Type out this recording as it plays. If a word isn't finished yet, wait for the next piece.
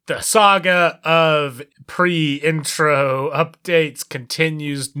The saga of pre-intro updates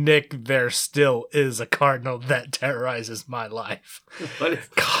continues. Nick, there still is a cardinal that terrorizes my life. What is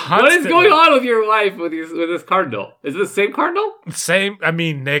going on with your life with this cardinal? Is it the same cardinal? Same. I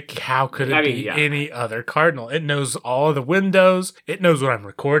mean, Nick, how could it be any other cardinal? It knows all of the windows. It knows when I'm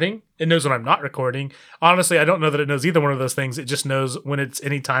recording. It knows when I'm not recording. Honestly, I don't know that it knows either one of those things. It just knows when it's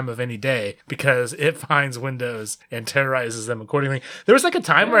any time of any day because it finds windows and terrorizes them accordingly. There was like a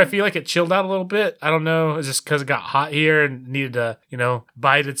time where I feel like it chilled out a little bit. I don't know. It's just because it got hot here and needed to,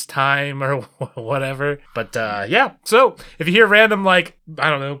 bide its time or whatever. But yeah. So if you hear random, like, I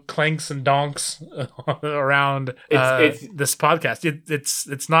don't know, clanks and donks around this podcast,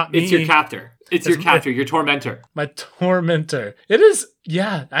 it's not me. It's your captor. It's your captor, your tormentor. My tormentor. It is,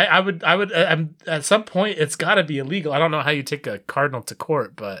 yeah. I would. At some point, it's got to be illegal. I don't know how you take a cardinal to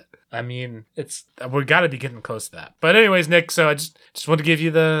court, but I mean, we got to be getting close to that. But anyways, Nick. So I just want to give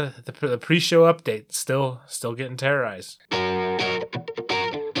you the pre-show update. Still getting terrorized.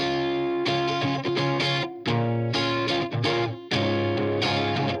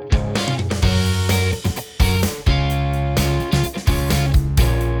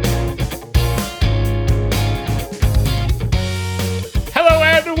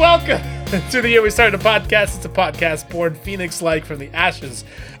 Welcome to the year we started a podcast. It's a podcast born phoenix-like from the ashes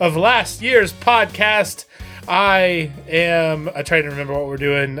of last year's podcast. I am trying to remember what we're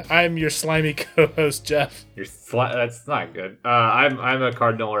doing. I'm your slimy co-host, Jeff. That's not good. I'm a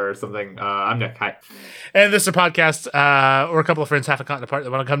cardinal or something. I'm Nick. Hi. And this is a podcast where a couple of friends half a continent apart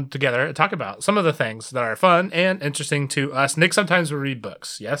that want to come together and talk about some of the things that are fun and interesting to us. Nick, sometimes we read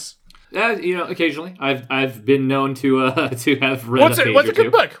books, yes? Occasionally. I've been known to have read what's a good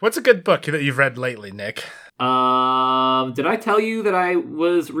book? What's a good book that you've read lately, Nick? Did I tell you that I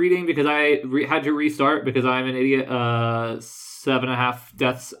was reading because I had to restart because I'm an idiot? 7.5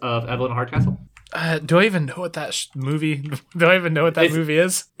 Deaths of Evelyn Hardcastle. Do I even know what that movie? Do I even know what that movie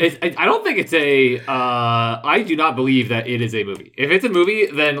is? I don't think it's a. I do not believe that it is a movie. If it's a movie,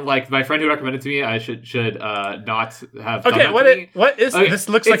 then like my friend who recommended it to me, I should not have. Okay, what is this?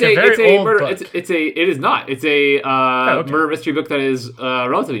 Looks like a very old book. It is not. It's a murder mystery book that is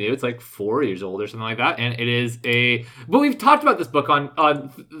relatively new. It's like 4 years old or something like that, and it is a. But we've talked about this book on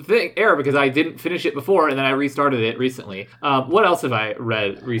air because I didn't finish it before, and then I restarted it recently. What else have I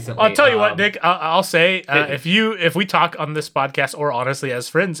read recently? I'll tell you what, Nick. I'll say if we talk on this podcast or honestly as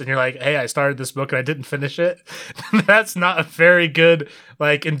friends and you're like, hey, I started this book and I didn't finish it, that's not a very good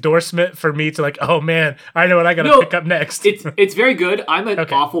like endorsement for me to like, oh man, I know what I gotta pick up next. It's very good. I'm an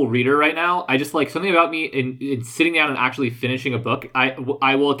awful reader right now. I just like something about me in sitting down and actually finishing a book.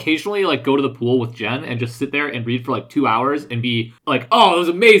 I will occasionally like go to the pool with Jen and just sit there and read for like 2 hours and be like, oh, it was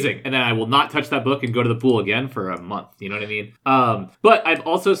amazing, and then I will not touch that book and go to the pool again for a month. You know what I mean? But I've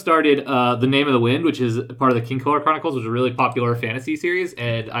also started The Name of the Wind, which is part of the Kingkiller Chronicles, which is a really popular fantasy series,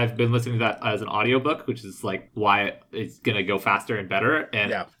 and I've been listening to that as an audiobook, which is like why it's gonna go faster and better,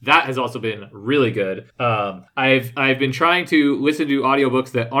 and that has also been really good. I've been trying to listen to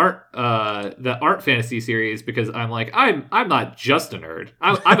audiobooks that aren't fantasy series because I'm like I'm not just a nerd.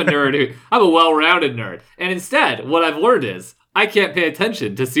 I'm a nerd I'm a well-rounded nerd, and instead what I've learned is I can't pay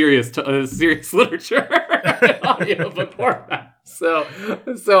attention to serious literature in audiobook format. So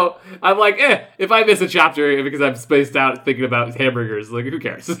I'm like, if I miss a chapter because I'm spaced out thinking about hamburgers, like who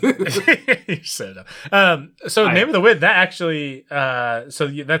cares? You're so dumb. Name of the Wind, that actually, that's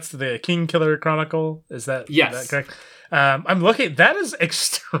the Kingkiller Chronicle. Is that correct? I'm looking. That is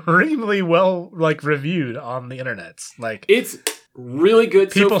extremely well like reviewed on the internet. Like it's really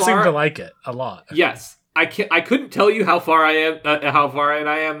good. People so far. seem to like it a lot. Yes. I couldn't tell you how far in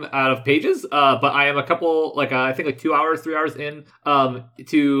I am out of pages, but I am a couple, I think 2 hours, 3 hours in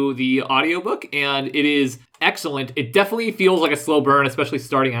to the audiobook, and it is excellent. It definitely feels like a slow burn, especially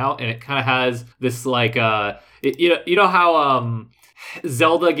starting out, and it kind of has this you know how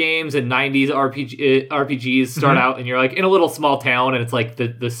Zelda games and 90s RPGs start out and you're like in a little small town and it's like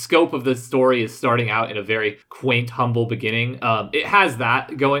the scope of the story is starting out in a very quaint, humble beginning. It has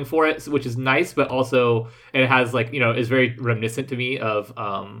that going for it, which is nice, but also it has is very reminiscent to me of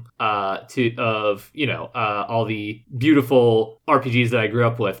all the beautiful RPGs that I grew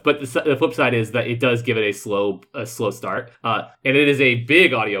up with. But the flip side is that it does give it a slow start. And it is a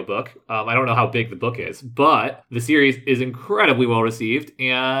big audiobook. I don't know how big the book is, but the series is incredibly well received,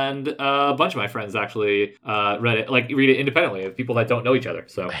 and a bunch of my friends actually read it independently of people that don't know each other.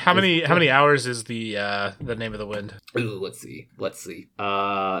 So how many hours is the Name of the Wind? Ooh, let's see.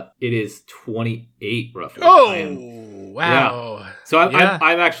 It is 28 roughly. Oh, wow. Yeah. So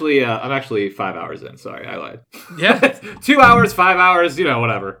I'm actually 5 hours in. Sorry, I lied. Yeah. 2 hours, 5 hours,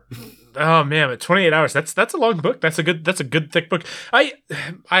 whatever. Oh man, but 28 hours. That's a long book. That's a good thick book. I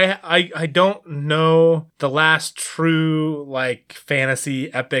don't know the last true like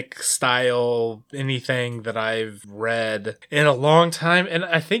fantasy epic style anything that I've read in a long time, and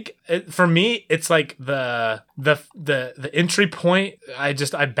I think for me it's like the entry point. I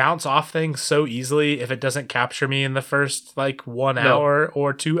bounce off things so easily if it doesn't capture me in the first like 1 hour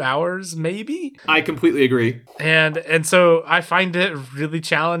or 2 hours maybe. I completely agree. And so I find it really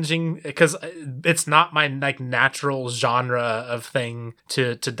challenging because it's not my like natural genre of thing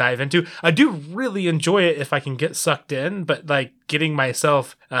to dive into. I do really enjoy it if I can get sucked in, but like getting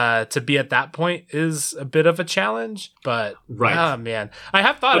myself to be at that point is a bit of a challenge. But oh man, I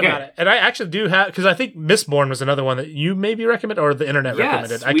have thought about it, and I actually do have, because I think Mistborn was another one that you maybe recommended or the internet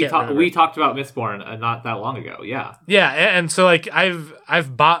recommended. We talked about Mistborn not that long ago. Yeah, and so like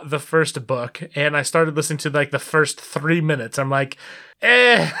I've bought the first book and I started listening to like the first 3 minutes. I'm like,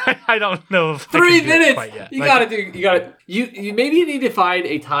 I don't know if 3 minutes. You maybe need to find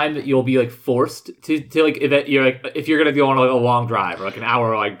a time that you'll be like forced to like that you're like, if you're gonna go on like a long drive or like an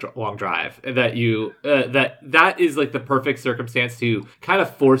hour long drive, that you that is like the perfect circumstance to kind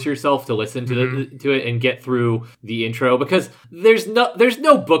of force yourself to listen to to it and get through the intro, because there's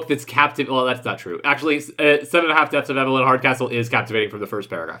no book that's captivating. Well, that's not true. Actually, 7.5 Deaths of Evelyn Hardcastle is captivating from the first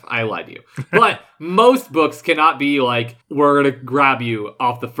paragraph. I lied to you, but most books cannot be like, we're gonna grab you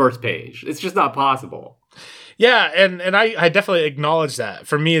off the first page. It's just not possible. Yeah, and I definitely acknowledge that.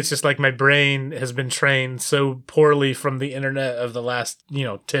 For me, it's just like my brain has been trained so poorly from the internet of the last,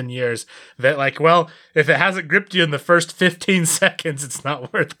 10 years that like, well, if it hasn't gripped you in the first 15 seconds, it's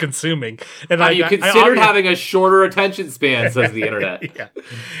not worth consuming. And you considered having a shorter attention span, says the internet. Yeah.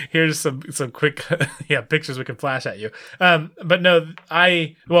 Here's some quick pictures we can flash at you. But no,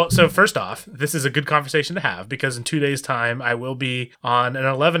 so first off, this is a good conversation to have because in 2 days' time, I will be on an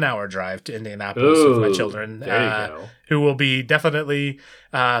 11-hour drive to Indianapolis with my children. Who will be definitely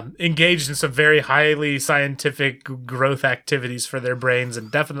engaged in some very highly scientific growth activities for their brains, and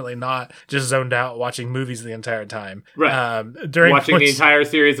definitely not just zoned out watching movies the entire time. Right. Watching the entire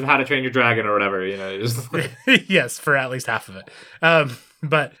series of How to Train Your Dragon or whatever, just like... Yes, for at least half of it.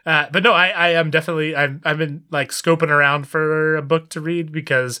 But no, I am definitely, I've been like scoping around for a book to read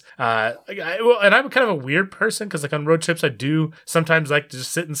because, and I'm kind of a weird person because like on road trips, I do sometimes like to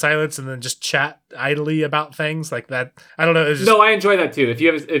just sit in silence and then just chat idly about things like that. I don't know. No, I enjoy that too. If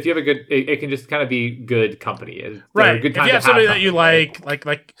you have a good, it can just kind of be good company. Right. Good time if you have somebody that you like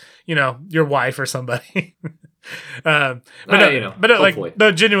your wife or somebody. But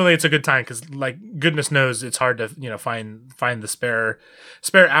genuinely it's a good time because like goodness knows it's hard to find the spare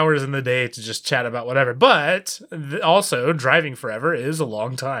hours in the day to just chat about whatever, but also driving forever is a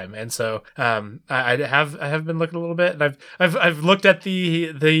long time, and so I have been looking a little bit, and I've looked at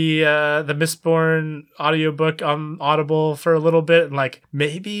the Mistborn audiobook on Audible for a little bit, and like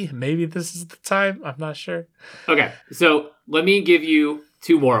maybe this is the time. I'm not sure. Okay, so let me give you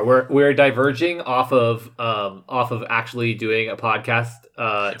two more. We're diverging off of actually doing a podcast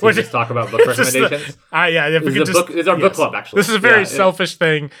to just talk about book recommendations. This is our book club. Actually, this is a very selfish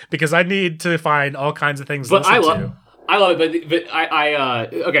thing because I need to find all kinds of things. But I love it. But I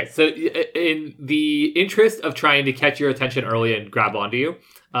okay. So in the interest of trying to catch your attention early and grab onto you,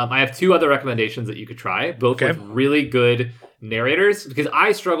 I have two other recommendations that you could try, both with really good narrators, because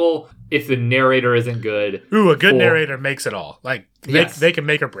I struggle if the narrator isn't good. Ooh, a good narrator makes it all. Like they can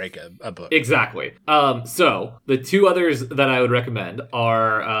make or break a book. Exactly. So the two others that I would recommend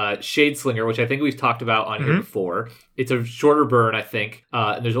are Shadeslinger, which I think we've talked about on here before. It's a shorter burn, I think.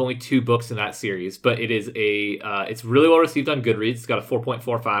 And there's only 2 books in that series, but it is it's really well received on Goodreads. It's got a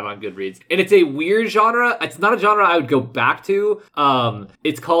 4.45 on Goodreads, and it's a weird genre. It's not a genre I would go back to.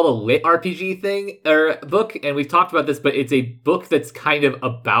 It's called a lit RPG thing or book, and we've talked about this, but it's a book that's kind of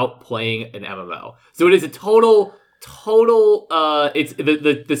about playing an MMO. So it is a total it's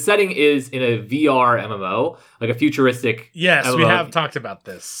the setting is in a VR MMO, like a futuristic MMO. We have talked about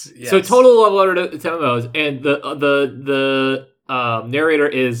this. Yes. So total love letter to MMOs, and the narrator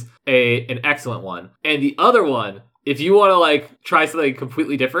is an excellent one. And the other one, if you want to like try something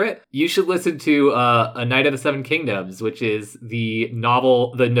completely different, you should listen to A Night of the Seven Kingdoms, which is the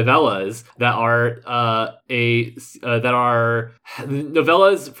novellas that are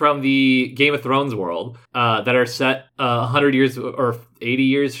novellas from the Game of Thrones world that are set 100 years or 80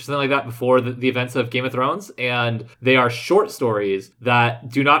 years or something like that before the events of Game of Thrones, and they are short stories that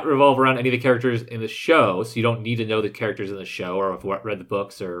do not revolve around any of the characters in the show, so you don't need to know the characters in the show or have read the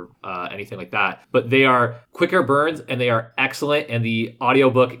books or anything like that, but they are quicker burns and they are excellent, and the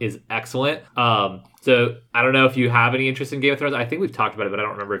audiobook is excellent. So I don't know if you have any interest in Game of Thrones. I think we've talked about it, but I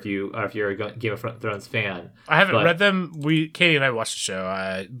don't remember if you're a Game of Thrones fan. I haven't read them. Katie and I watched the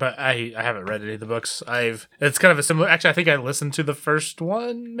show, but I haven't read any of the books. It's kind of a similar. Actually, I think I listened to the first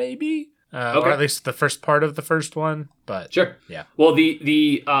one, maybe. Or at least the first part of the first one, but sure, yeah. Well,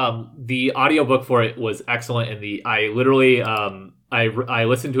 the audiobook for it was excellent, and I literally I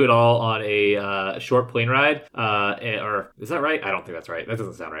listened to it all on a short plane ride, or is that right? I don't think that's right. That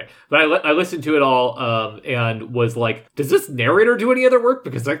doesn't sound right. But I listened to it all and was like, does this narrator do any other work?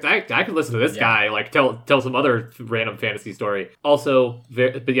 Because I could listen to this guy like tell some other random fantasy story. Also,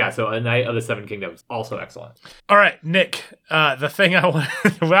 but yeah. So A Night of the Seven Kingdoms, also excellent. All right, Nick. The thing I want.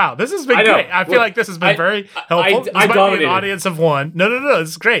 Wow, this has been great. I feel like this has been very helpful. This might be an audience of one. No. This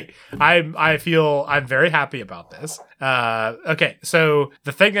is great. I feel I'm very happy about this. Okay. So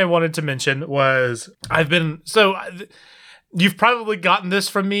the thing I wanted to mention was you've probably gotten this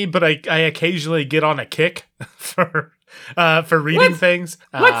from me, but I occasionally get on a kick for reading things.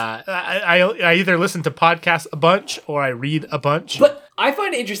 I either listen to podcasts a bunch or I read a bunch. But I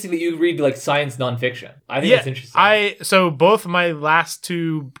find it interesting that you read like science nonfiction. I think that's interesting. So both my last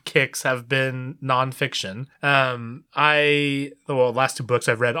two kicks have been nonfiction. Last two books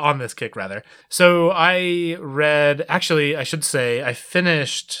I've read on this kick rather. So I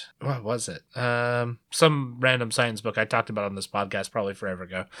finished, what was it? Some random science book I talked about on this podcast probably forever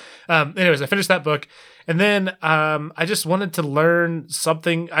ago. Anyways, I finished that book. And then I just wanted to learn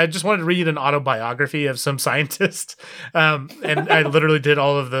something. I just wanted to read an autobiography of some scientist. And I literally did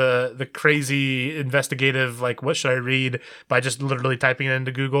all of the crazy investigative, like, what should I read, by just literally typing it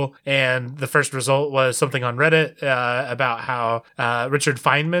into Google. And the first result was something on Reddit about how Richard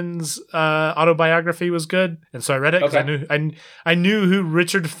Feynman's autobiography was good. And so I read it because I knew who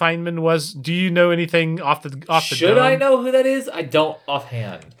Richard Feynman was. Do you know anything off the Should dome? I know who that is? I don't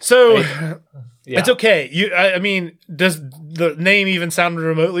offhand. So... Yeah. It's okay. I mean, does the name even sound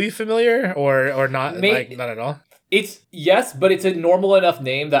remotely familiar, or not? Like, not at all. It's yes, but it's a normal enough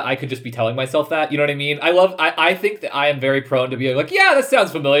name that I could just be telling myself that. You know what I mean? I think that I am very prone to be like, yeah, that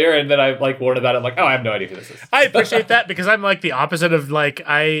sounds familiar, and then I like warn about it. I'm like, oh, I have no idea who this is. I appreciate that because I'm like the opposite of like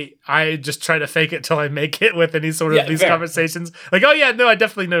I just try to fake it till I make it with any sort of these conversations. Like, oh yeah, no, I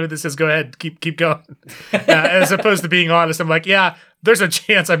definitely know who this is. Go ahead, keep going. As opposed to being honest, I'm like, yeah. There's a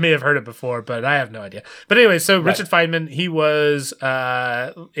chance I may have heard it before, but I have no idea. But anyway, so Richard Feynman, he was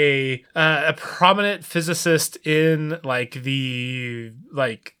a prominent physicist in till I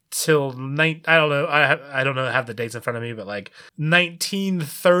don't know. I don't know. I have the dates in front of me, but like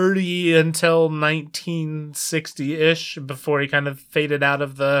 1930 until 1960-ish before he kind of faded out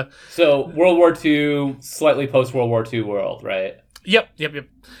of the. So World War II, slightly post World War II world, right? Yep.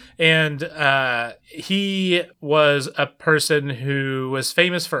 And he was a person who was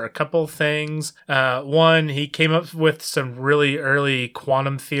famous for a couple things. One, he came up with some really early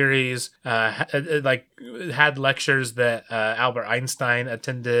quantum theories, had lectures that Albert Einstein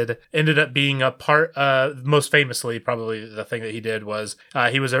attended, ended up being a part, most famously, probably the thing that he did was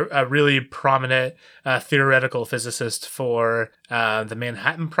he was a really prominent theoretical physicist for the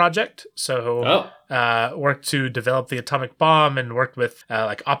Manhattan Project. So worked to develop the atomic bomb and worked with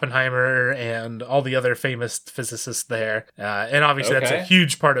like Oppenheimer and all the other famous physicists there. And obviously that's a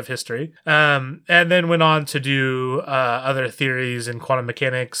huge part of history. And then went on to do other theories in quantum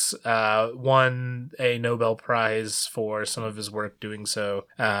mechanics, won a Nobel Prize for some of his work doing so.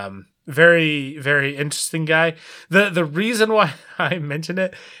 Very, very interesting guy. The reason why I mention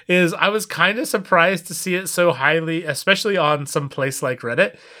it is I was kind of surprised to see it so highly, especially on some place like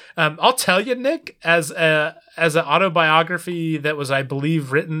Reddit. I'll tell you, Nick, as an autobiography that was, I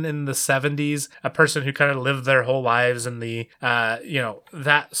believe, written in the 70s, a person who kind of lived their whole lives in the,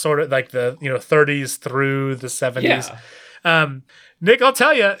 that sort of like the, 30s through the 70s. Yeah. Nick, I'll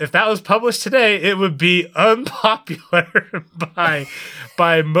tell you, if that was published today, it would be unpopular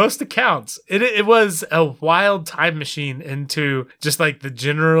by most accounts. It was a wild time machine into just like the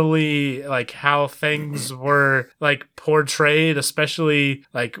generally like how things were like portrayed, especially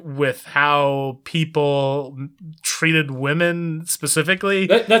like with how people treated women specifically.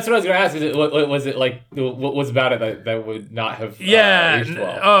 That's what I was going to ask. Was it like, what was about it that would not have aged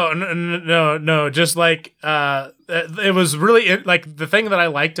well? Oh, no. Just like, it was really like the thing that I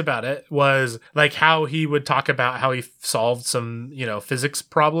liked about it was like how he would talk about how he solved some, physics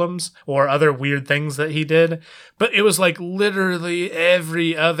problems or other weird things that he did. But it was like literally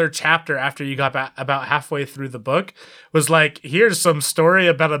every other chapter after you got about halfway through the book was like, here's some story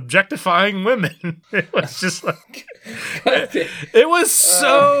about objectifying women. It was just like, it was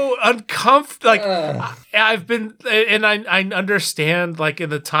so uncomfortable. Like I've been, and I understand like in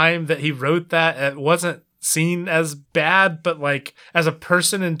the time that he wrote that, it wasn't seen as bad, but like as a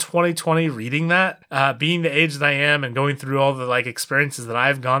person in 2020 reading that, being the age that I am and going through all the like experiences that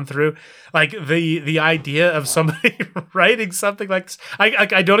I've gone through, like the idea of somebody writing something like this,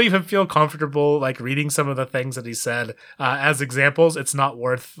 I don't even feel comfortable like reading some of the things that he said as examples. It's not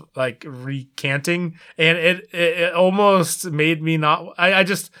worth like recanting, and it almost made me not. I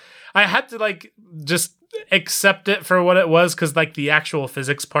had to like just accept it for what it was, because like the actual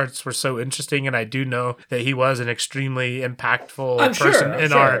physics parts were so interesting, and I do know that he was an extrily impactful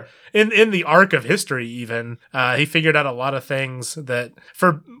person our in the arc of history. Even he figured out a lot of things that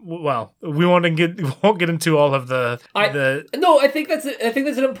we won't get into all of the. No, I think that's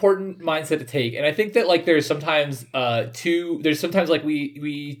an important mindset to take, and I think that like there's sometimes like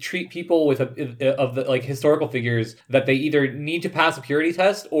we treat people with of the like historical figures that they either need to pass a purity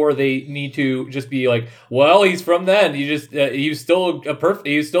test or they need to just be like, well, he's from then. You just he's still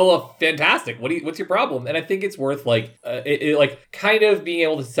a fantastic. What's your problem? And I think it's worth like kind of being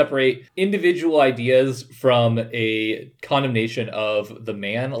able to separate individual ideas from a condemnation of the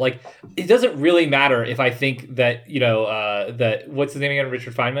man. Like it doesn't really matter if I think that that what's his name again,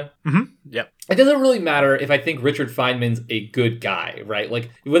 Richard Feynman. Mm-hmm. Yep. It doesn't really matter if I think Richard Feynman's a good guy, right? Like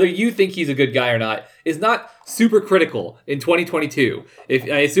whether you think he's a good guy or not is not super critical in 2022. If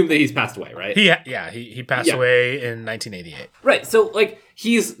I assume that he's passed away, right? He passed away in 1988. Right. So like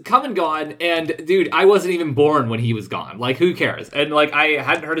he's come and gone, and dude, I wasn't even born when he was gone. Like who cares? And like I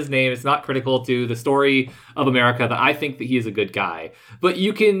hadn't heard his name. It's not critical to the story of America that I think that he is a good guy. But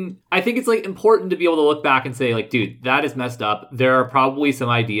I think it's like important to be able to look back and say like, dude, that is messed up. There are probably some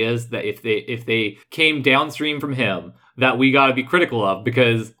ideas that if they came downstream from him that we got to be critical of,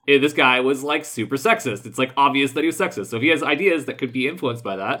 because this guy was like super sexist. It's like obvious that he was sexist. So if he has ideas that could be influenced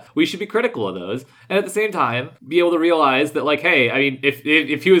by that, we should be critical of those. And at the same time, be able to realize that like, hey, I mean,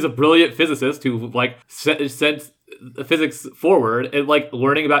 if he was a brilliant physicist who like sent physics forward, and like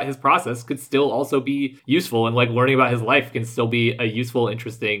learning about his process could still also be useful, and like learning about his life can still be a useful,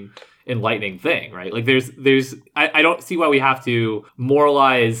 interesting, enlightening thing, right? Like I don't see why we have to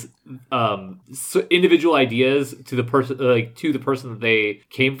moralize individual ideas to the person that they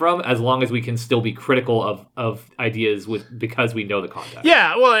came from, as long as we can still be critical of ideas because we know the context.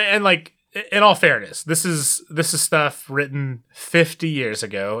 Yeah, well, and like in all fairness, this is stuff written 50 years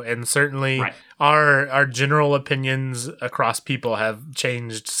ago, and certainly our general opinions across people have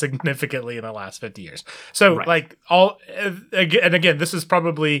changed significantly in the last 50 years. So like again, this is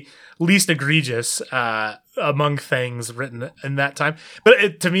probably least egregious among things written in that time,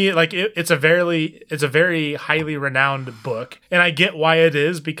 but to me, like it's a very highly renowned book, and I get why it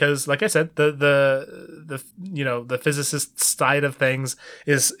is, because like I said, the physicist side of things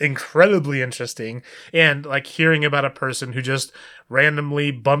is incredibly interesting, and like hearing about a person who just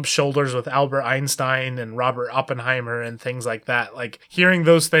randomly bumped shoulders with Albert Einstein and Robert Oppenheimer and things like that, like hearing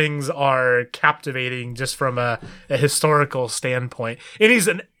those things are captivating just from a historical standpoint. And he's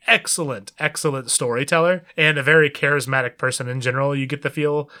an excellent storyteller and a very charismatic person in general, you get the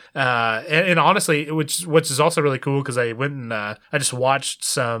feel. And honestly, which is also really cool, because I went and I just watched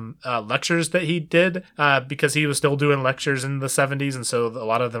some lectures that he did, because he was still doing lectures in the 70s, and so a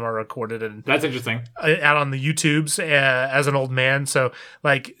lot of them are recorded and that's interesting out on the YouTubes as an old man. So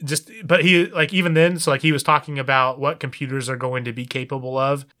like but he like even then, so like he was talking about what computers are going to be capable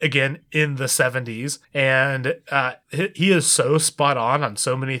of again in the 70s, and he is so spot on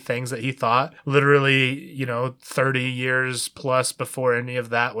so many many things that he thought literally, 30 years plus before any of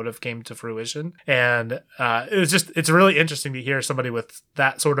that would have came to fruition. And it's really interesting to hear somebody with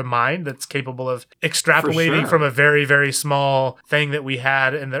that sort of mind that's capable of extrapolating from a very, very small thing that we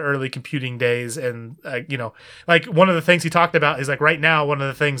had in the early computing days. And, like one of the things he talked about is like right now, one of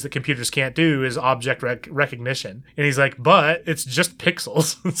the things that computers can't do is object recognition. And he's like, but it's just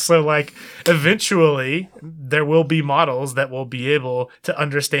pixels. So like eventually there will be models that will be able to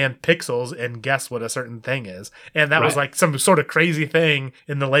understand pixels and guess what a certain thing is. And that was like some sort of crazy thing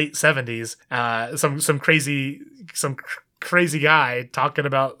in the late 70s. Some crazy guy talking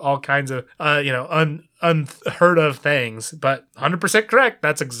about all kinds of unheard of things, but 100% correct.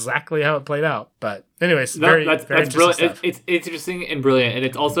 That's exactly how it played out. But anyways, very brilliant. It's interesting and brilliant, and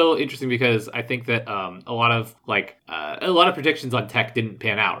it's also interesting because I think that a lot of predictions on tech didn't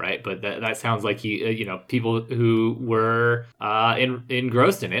pan out, right? But that sounds like people who were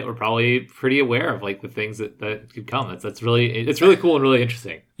engrossed in it were probably pretty aware of like the things that could come. It's really cool and really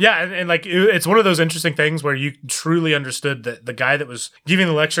interesting. Yeah, and like it's one of those interesting things where you truly understood that the guy that was giving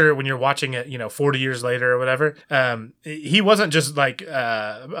the lecture when you're watching it, 40 years later or whatever, he wasn't just like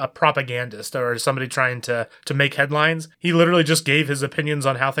a propagandist or somebody trying to make headlines. He literally just gave his opinions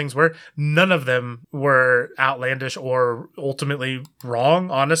on how things were. None of them were outlandish or ultimately wrong,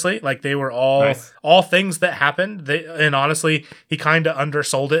 honestly. Like they were all things that happened. And honestly, he kind of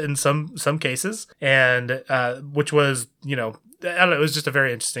undersold it in some cases, and which was, I don't know, it was just a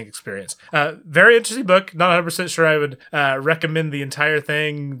very interesting experience. Very interesting book. Not 100% sure I would recommend the entire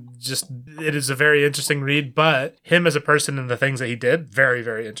thing. Just, it is a very interesting read, but him as a person and the things that he did, very,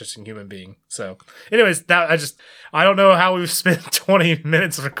 very interesting human being. So anyways, I don't know how we've spent 20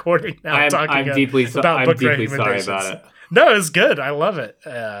 minutes recording now I'm deeply sorry about it. No, it's good. I love it.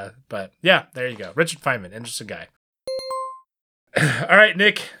 But yeah, there you go. Richard Feynman, interesting guy. All right,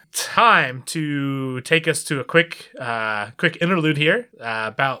 Nick, time to take us to a quick interlude here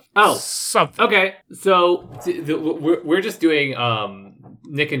about something. Okay, so we're just doing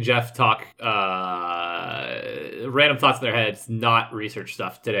Nick and Jeff talk random thoughts in their heads, not research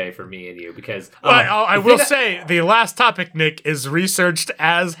stuff today for me and you, because I will say the last topic, Nick, is researched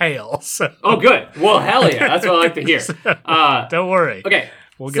as hail. So. Oh, good. Well, hell yeah, that's what I like to hear. Don't worry. Okay.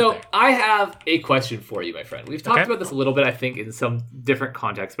 I have a question for you, my friend. We've talked about this a little bit, I think, in some different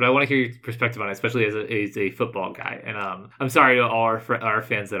contexts, but I want to hear your perspective on it, especially as a football guy. And I'm sorry to all our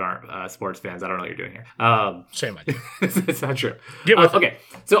fans that aren't sports fans. I don't know what you're doing here. Shame on you. It's not true. Get with it. Okay,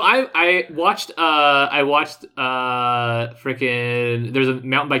 so I watched freaking. There's a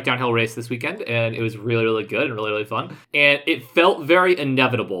mountain bike downhill race this weekend, and it was really, really good and really, really fun. And it felt very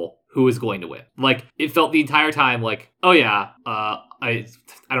inevitable who was going to win. Like, it felt the entire time like, oh yeah, I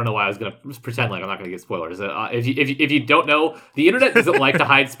don't know why I was going to pretend like I'm not going to get spoilers. If you don't know, the internet doesn't like to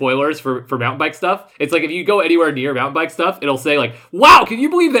hide spoilers for mountain bike stuff. It's like if you go anywhere near mountain bike stuff, it'll say like, wow, can you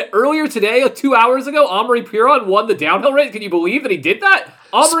believe that earlier today, 2 hours ago, Amaury Pierron won the downhill race? Can you believe that he did that?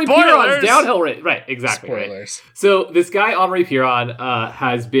 Amaury Pierron's downhill race. Right, exactly. Spoilers. Right? So this guy, Amaury Pierron,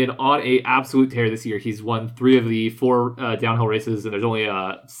 has been on a absolute tear this year. He's won 3 of the 4 downhill races, and there's only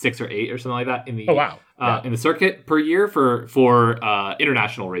 6 or 8 or something like that in the in the circuit per year for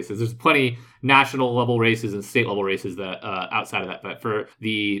international races. There's plenty national level races and state level races that outside of that, but for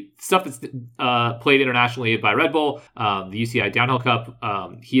the stuff that's played internationally by Red Bull, the UCI Downhill Cup,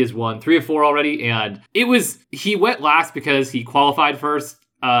 he has won 3 of 4 already, and he went last because he qualified first,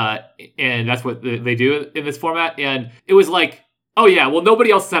 and that's what they do in this format, and it was like, oh yeah, well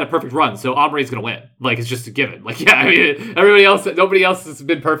nobody else has had a perfect run, so Amaury's gonna win. Like, it's just a given. Like, yeah, I mean, nobody else has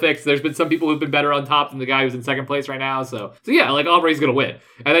been perfect. There's been some people who've been better on top than the guy who's in second place right now. So yeah, like Amaury's gonna win.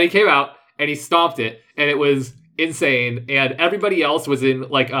 And then he came out and he stomped it, and it was insane. And everybody else was in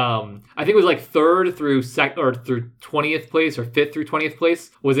like I think it was like 3rd through 20th place or 5th through 20th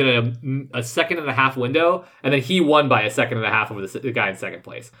place was in a second and a half window, and then he won by a second and a half over the guy in second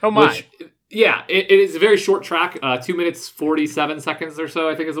place. Oh my. Yeah, it is a very short track, 2 minutes 47 seconds or so,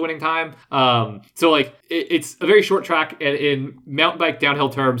 I think is the winning time. So like it's a very short track, and in mountain bike downhill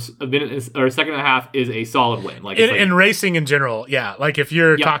terms, a minute or a second and a half is a solid win. Like in racing in general, yeah. Like if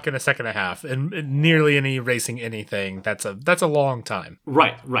you're talking a second and a half, and nearly any racing anything, that's a long time.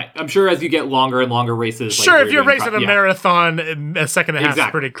 Right. I'm sure as you get longer and longer races. Sure, if you're racing a marathon, a second and a half is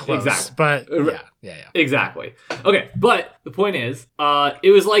pretty close. Exactly. But yeah. Exactly. Okay, but the point is,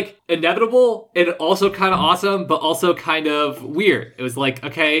 it was like inevitable and also kind of awesome, but also kind of weird. It was like,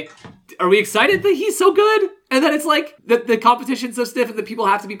 okay, are we excited that he's so good? And then it's like the competition's so stiff and the people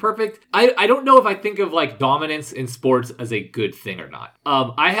have to be perfect. I don't know if I think of like dominance in sports as a good thing or not.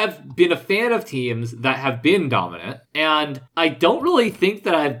 I have been a fan of teams that have been dominant, and I don't really think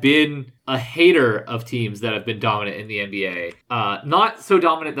that I've been a hater of teams that have been dominant in the NBA. Not so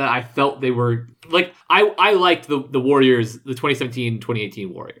dominant that I felt they were like, I liked the Warriors, the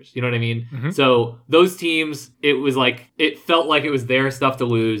 2017-2018 Warriors. You know what I mean? Mm-hmm. So those teams, it was like, it felt like it was their stuff to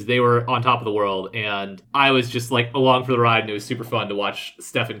lose. They were on top of the world, and I was just like along for the ride, and it was super fun to watch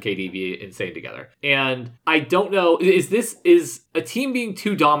Steph and KD be insane together. And I don't know, is a team being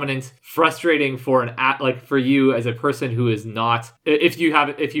too dominant frustrating for for you as a person who is not, if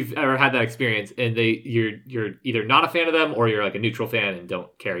you've ever had that experience and you're either not a fan of them or you're like a neutral fan and don't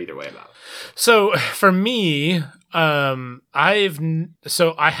care either way about it? So for me, I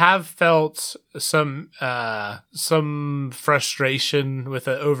have felt some frustration with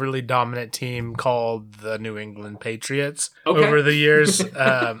an overly dominant team called the New England Patriots over the years,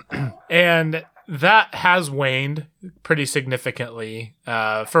 and that has waned pretty significantly.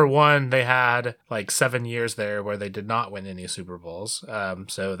 For one, they had like 7 years there where they did not win any Super Bowls.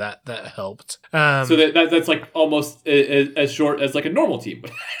 So that helped. So that's like almost as short as like a normal team.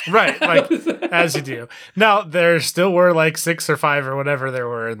 Right. Like as you do. Now there still were like 6 or 5 or whatever there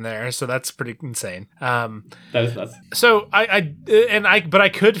were in there. So that's pretty insane. That is nuts. So but I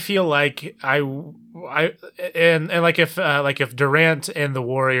could feel like if Durant and the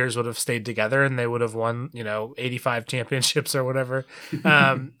Warriors would have stayed together and they would have won, 85 championships or whatever,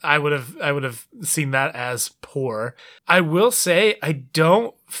 I would have seen that as poor. I will say I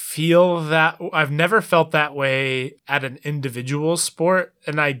don't feel that, I've never felt that way at an individual sport,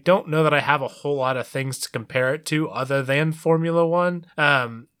 and I don't know that I have a whole lot of things to compare it to other than Formula One.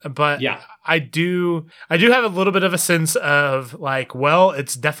 But yeah, I do have a little bit of a sense of like, well,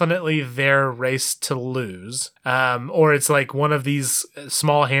 it's definitely their race to lose, or it's like one of these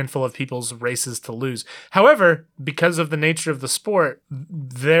small handful of people's races to lose. However, because of the nature of the sport,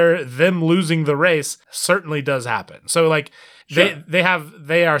 them losing the race certainly does happen. So like, sure.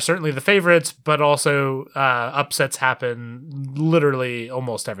 They are certainly the favorites, but also upsets happen literally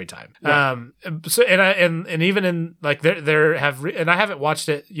almost every time. Yeah. So and even in like there have, and I haven't watched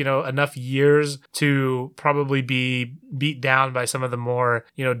it enough years to probably be beat down by some of the more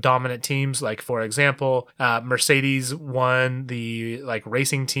dominant teams. Like for example, Mercedes won the like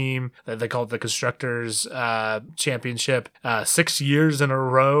racing team that they call it the Constructors Championship 6 years in a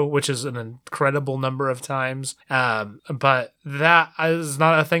row, which is an incredible number of times. But that is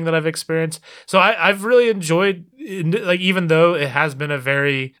not a thing that I've experienced. So I've really enjoyed, like, even though it has been a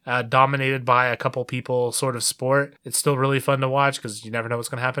very dominated by a couple people sort of sport, it's still really fun to watch because you never know what's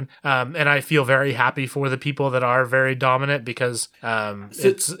going to happen. And I feel very happy for the people that are very dominant because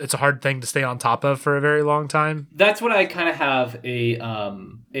it's a hard thing to stay on top of for a very long time. That's what I kind of have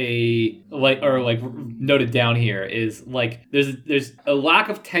noted down here is like there's a lack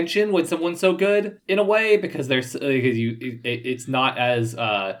of tension when someone's so good in a way because it's not as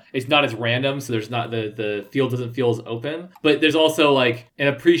random, so there's not the field doesn't feel as open, but there's also like an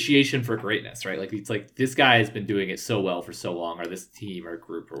appreciation for greatness, right? Like it's like this guy has been doing it so well for so long, or this team or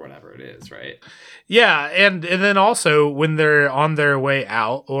group or whatever it is, right? Yeah, and then also when they're on their way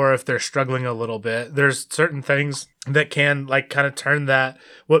out or if they're struggling a little bit, there's certain things that can like kind of turn that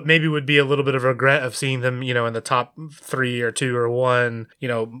what maybe would be a little bit of regret of seeing them in the top 3 or 2 or 1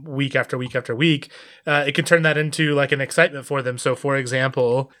 week after week after week, it can turn that into like an excitement for them. So for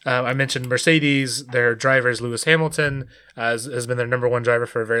example, I mentioned Mercedes, their drivers Lewis Hamilton has been their number 1 driver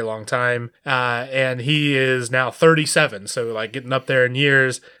for a very long time, and he is now 37, so like getting up there in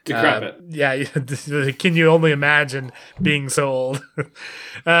years. Decrepit. Yeah, can you only imagine being so old?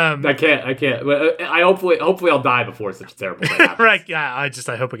 I can't. But I hopefully I'll die before such a terrible thing happens. Right? Yeah.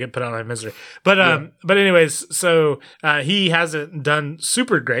 I hope I get put out of my misery. But But anyways, so he hasn't done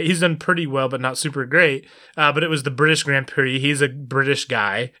super great. He's done pretty well, but not super great. But it was the British Grand Prix. He's a British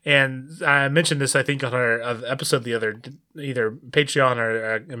guy, and I mentioned this I think on our episode the other, either Patreon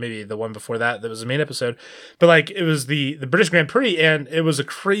or maybe the one before that was the main episode. But like it was the British Grand Prix, and it was a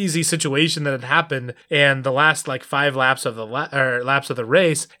crazy situation that had happened, and the last like 5 laps of the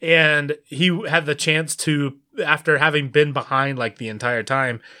race, and he had the chance to, after having been behind like the entire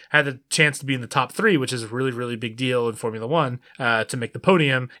time, had the chance to be in the top 3, which is a really, really big deal in Formula One, to make the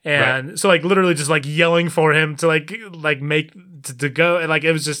podium. And right. So like literally just like yelling for him to like make to go. And like,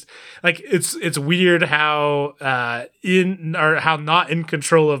 it was just like, it's weird how how not in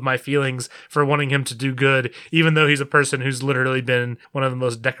control of my feelings for wanting him to do good, even though he's a person who's literally been one of the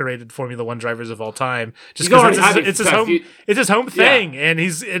most decorated Formula One drivers of all time. Just because it's his home thing, and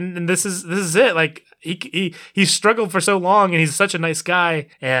and this is it. Like, he struggled for so long, and he's such a nice guy,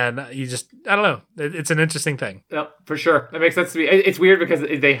 and I don't know. It's an interesting thing. Yeah, for sure. That makes sense to me. It's weird because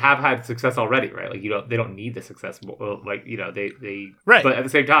they have had success already, right? Like, they don't need the success. Like, they right. But at the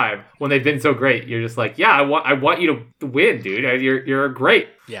same time, when they've been so great, you're just like, yeah, I want you to win, dude. You're great.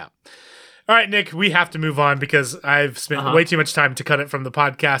 Yeah. All right, Nick, we have to move on because I've spent way too much time to cut it from the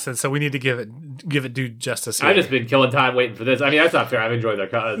podcast, and so we need to give it due justice here. I've just been killing time waiting for this. I mean, that's not fair. I've enjoyed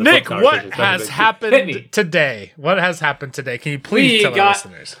the Nick, what has happened today? What has happened today? Can you please tell our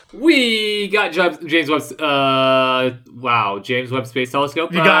listeners? We got James Webb's James Webb Space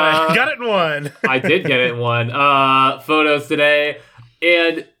Telescope. You got it in one. I did get it in one. Photos today,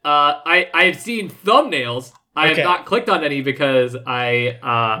 and I've seen thumbnails. I have not clicked on any because I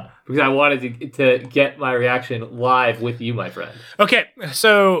wanted to get my reaction live with you, my friend. Okay,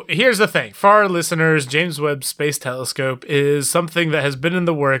 so here's the thing. For our listeners, James Webb Space Telescope is something that has been in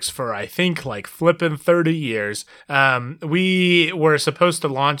the works for, I think, like flipping 30 years. We were supposed to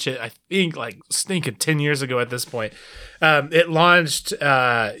launch it, I think, like stinking 10 years ago at this point. It launched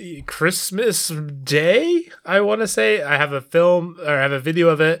Christmas Day, I want to say. I have a video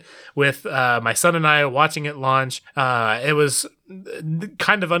of it with my son and I watching it launch. It was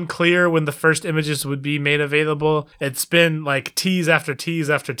kind of unclear when the first images would be made available. It's been like tease after tease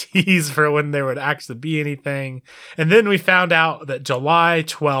after tease for when there would actually be anything. And then we found out that July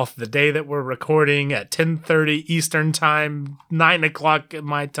 12th, the day that we're recording at 10:30 Eastern time, 9 o'clock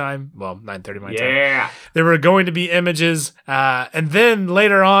my time, well, 9:30 my time. There were going to be images. And then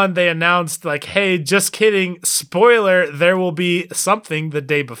later on, they announced like, hey, just kidding. Spoiler, there will be something the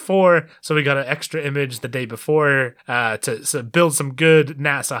day before. So we got an extra image the day before to build some good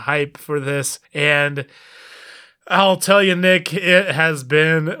NASA hype for this. And I'll tell you, Nick, it has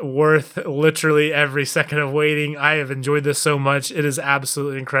been worth literally every second of waiting. I have enjoyed this so much. It is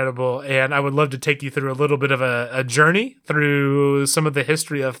absolutely incredible. And I would love to take you through a little bit of a journey through some of the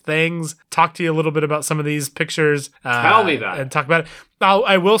history of things, talk to you a little bit about some of these pictures. Tell me that. And talk about it.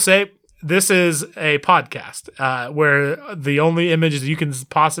 I will say, this is a podcast where the only image you can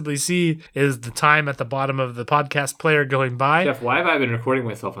possibly see is the time at the bottom of the podcast player going by. Jeff, why have I been recording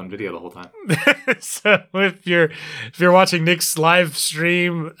myself on video the whole time? So if you're watching Nick's live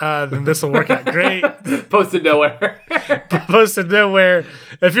stream, then this will work out great. Posted nowhere. Posted nowhere.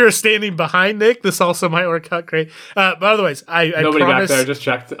 If you're standing behind Nick, this also might work out great. But otherwise, nobody back there just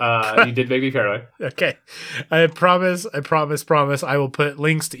checked. You did make me paranoid. Okay, I promise. I will put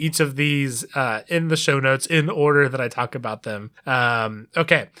links to each of these in the show notes in order that I talk about them.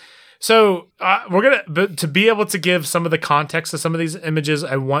 Okay. So we're to be able to give some of the context to some of these images,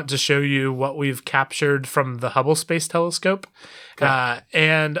 I want to show you what we've captured from the Hubble Space Telescope. Okay.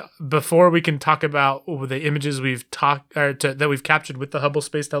 And before we can talk about the images that we've captured with the Hubble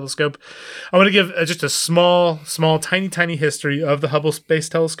Space Telescope, I want to give just a small, tiny history of the Hubble Space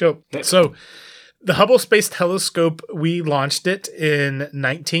Telescope. Okay. So the Hubble Space Telescope, we launched it in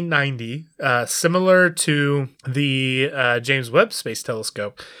 1990, similar to the James Webb Space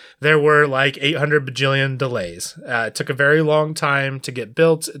Telescope. There were like 800 bajillion delays. It took a very long time to get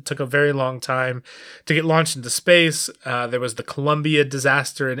built. It took a very long time to get launched into space. There was the Columbia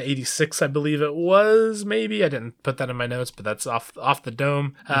disaster in 86, I believe it was, maybe. I didn't put that in my notes, but that's off the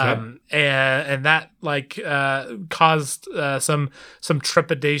dome. Okay. And that caused some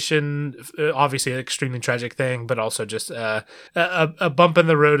trepidation, obviously an extremely tragic thing, but also just a bump in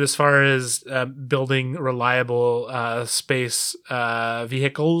the road as far as building reliable space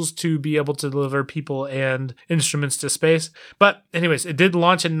vehicles to be able to deliver people and instruments to space. But anyways, it did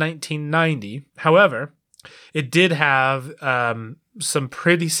launch in 1990. However, it did have some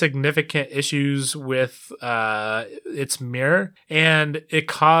pretty significant issues with its mirror, and it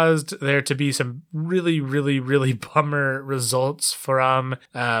caused there to be some really, really, really bummer results from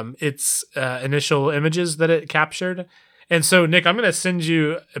its initial images that it captured. And so, Nick, I'm going to send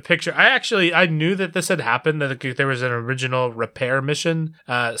you a picture. I knew that this had happened, that there was an original repair mission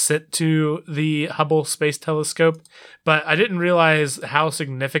sent to the Hubble Space Telescope, but I didn't realize how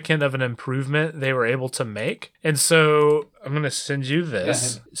significant of an improvement they were able to make. And so I'm going to send you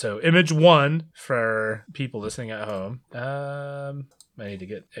this. Yeah. So image 1 for people listening at home. I need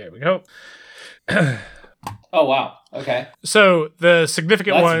to there we go. Oh, wow. Okay. So the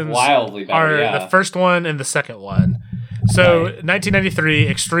significant ones wildly better, are the first one and the second one. So 1993,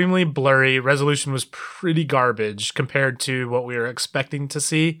 extremely blurry. Resolution was pretty garbage compared to what we were expecting to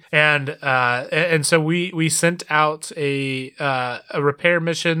see, and so we sent out a repair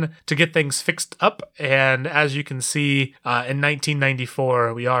mission to get things fixed up. And as you can see, in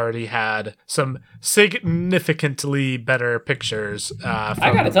 1994, we already had some significantly better pictures.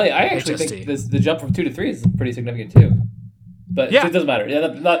 I gotta tell you, I actually think the jump from 2 to 3 is pretty significant too. But it doesn't matter. Yeah,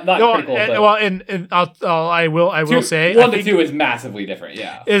 not critical. Well, and I will say 1 to 2 is massively different.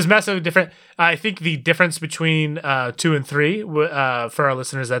 Yeah, is massively different. I think the difference between 2 and 3 for our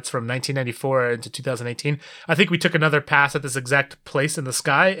listeners, that's from 1994 into 2018. I think we took another pass at this exact place in the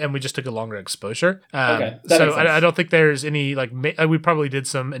sky, and we just took a longer exposure. Okay, so I don't think there's any we probably did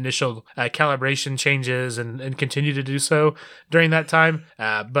some initial calibration changes and continue to do so during that time.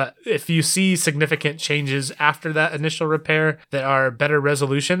 But if you see significant changes after that initial repair that are better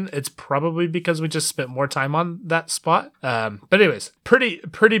resolution, it's probably because we just spent more time on that spot. But anyways, pretty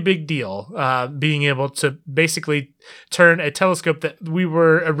big deal. Being able to basically turn a telescope that we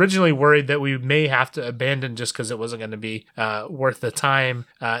were originally worried that we may have to abandon just because it wasn't going to be worth the time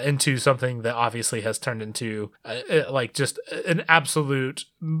into something that obviously has turned into just an absolute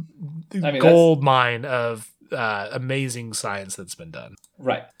gold mine of amazing science that's been done.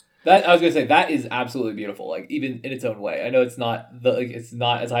 Right. That I was gonna say that is absolutely beautiful. Like even in its own way, I know it's not it's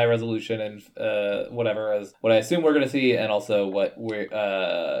not as high resolution and whatever as what I assume we're gonna see, and also what we're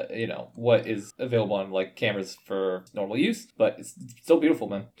what is available on like cameras for normal use, but it's still beautiful,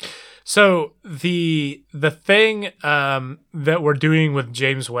 man. So the thing that we're doing with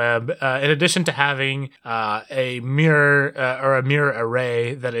James Webb, in addition to having a mirror or a mirror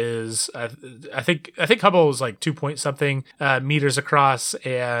array that is, I think Hubble is like 2 point something meters across,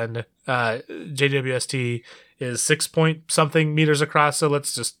 and JWST is 6 point something meters across. So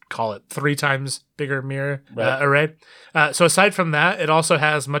let's just call it 3 times bigger mirror array. So aside from that, it also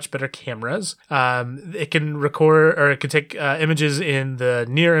has much better cameras. It can record, or it can take images in the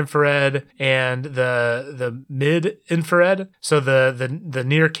near infrared and the mid infrared. So the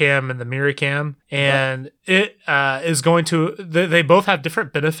near cam and the mirror cam, and it is going to. They both have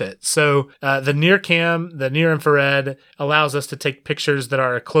different benefits. So the near cam, the near infrared, allows us to take pictures that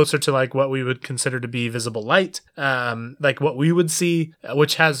are closer to like what we would consider to be visible light, like what we would see,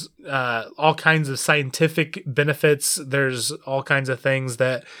 which has all kinds of scientific benefits. There's all kinds of things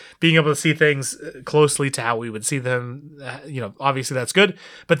that being able to see things closely to how we would see them, obviously that's good.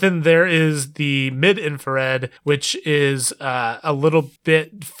 But then there is the mid-infrared, which is a little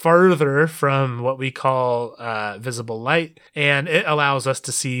bit further from what we call visible light, and it allows us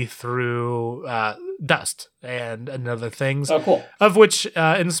to see through dust and other things. Oh, cool. Of which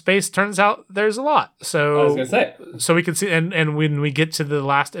in space turns out there's a lot. So I was gonna say. So we can see, and when we get to the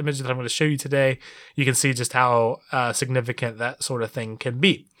last image that I'm going to show you today, you can see just how significant that sort of thing can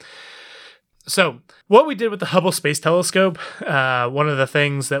be. So what we did with the Hubble Space Telescope, one of the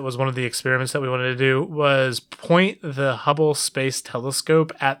things that was one of the experiments that we wanted to do was point the Hubble Space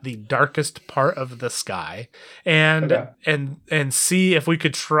Telescope at the darkest part of the sky and see if we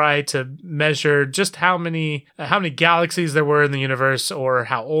could try to measure just how many galaxies there were in the universe, or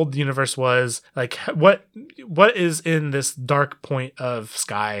how old the universe was, like what is in this dark point of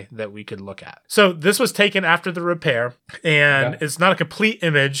sky that we could look at. So this was taken after the repair, and it's not a complete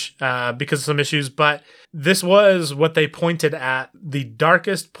image because of some issues, but this was what they pointed at, the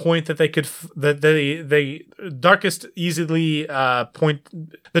darkest point that they could, the darkest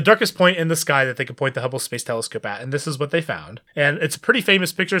point in the sky that they could point the Hubble Space Telescope at, and this is what they found. And it's a pretty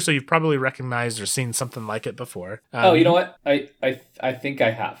famous picture, so you've probably recognized or seen something like it before. You know what? I think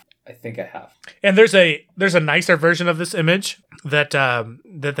I have. And there's a nicer version of this image that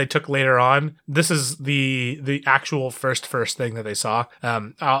they took later on. This is the actual first thing that they saw.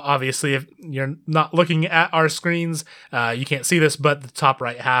 Obviously, if you're not looking at our screens, you can't see this, but the top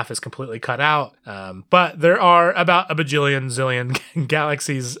right half is completely cut out. But there are about a bajillion zillion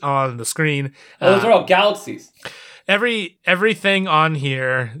galaxies on the screen. Those are all galaxies. Everything on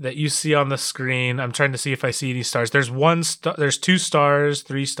here that you see on the screen, I'm trying to see if I see any stars. There's there's 2 stars,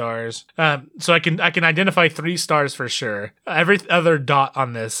 3 stars. So I can identify 3 stars for sure. Every other dot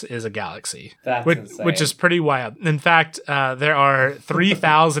on this is a galaxy. That's insane. Which is pretty wild. In fact, there are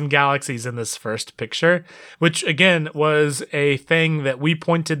 3,000 galaxies in this first picture, which again was a thing that we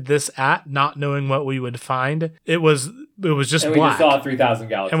pointed this at, not knowing what we would find. It was just and black. We just saw 3,000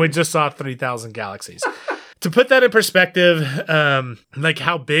 galaxies. And we just saw 3,000 galaxies. To put that in perspective, like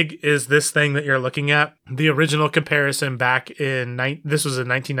how big is this thing that you're looking at? The original comparison back in this was in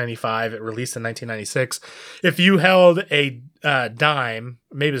 1995. It released in 1996. If you held a dime,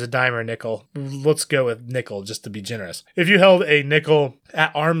 maybe it's a dime or a nickel. Let's go with nickel just to be generous. If you held a nickel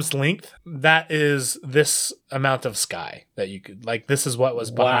at arm's length, that is this amount of sky that you could, like, this is what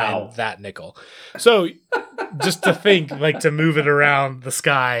was behind that nickel. So just to think, like, to move it around the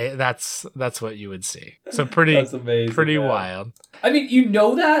sky, that's what you would see. So that's amazing, pretty wild. I mean,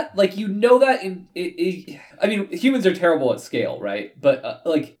 I mean, humans are terrible at scale, right? But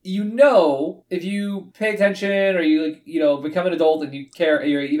if you pay attention or you become an adult and you care,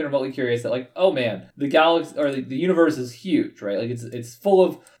 you're even remotely curious that, like, oh man, the galaxy or the universe is huge, right? Like it's full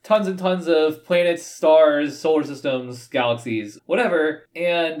of tons and tons of planets, stars, solar systems, galaxies, whatever.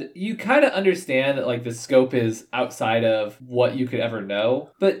 And you kind of understand that, like, the scope is outside of what you could ever know.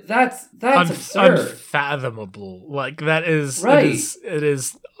 But that's absurd. Unfathomable. Like, that is right. It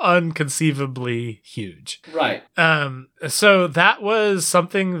is unconceivably huge. Right. So that was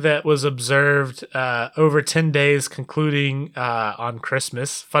something that was observed over 10 days, concluding on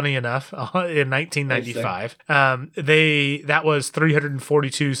Christmas, funny enough, in 1995. That was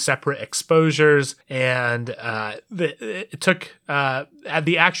 342 separate exposures, and it took at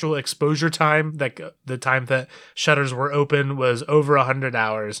the actual exposure time, like the time that shutters were open, was over 100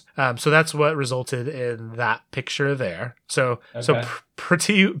 hours. So that's what resulted in that picture there. So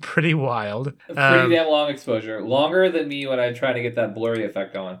pretty wild. Pretty damn long exposure, longer than me when I try to get that blurry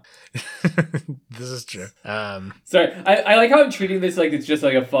effect on. This is true. Sorry, I like how I'm treating this like it's just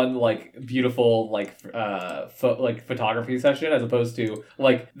like a fun, like, beautiful, like photography session, as opposed to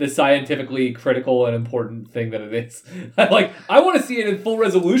like the scientifically critical and important thing that it is. I want to see it in full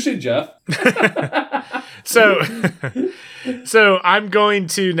resolution, Jeff. So I'm going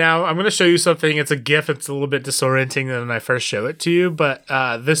to show you something. It's a GIF. It's a little bit disorienting when I first show it to you, but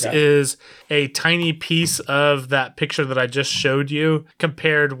this is a tiny piece of that picture that I just showed you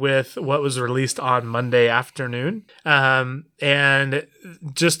compared with what was released on Monday afternoon. And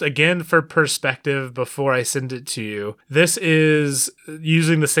just again, for perspective, before I send it to you, this is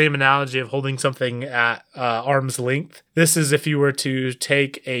using the same analogy of holding something at arm's length. This is if you were to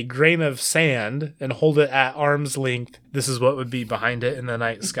take a grain of sand and hold it at arm's length, this is what would be behind it in the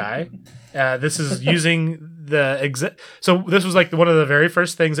night sky. This is using so this was like one of the very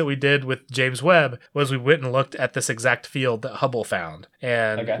first things that we did with James Webb, was we went and looked at this exact field that Hubble found,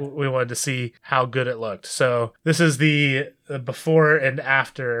 and we wanted to see how good it looked. So this is the before and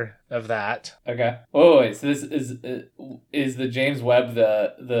after of that. Okay. Oh wait. So this is the James Webb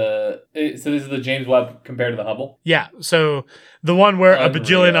so this is the James Webb compared to the Hubble? Yeah. So the one where a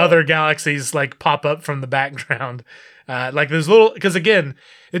bajillion other galaxies like pop up from the background. Like there's little, because again,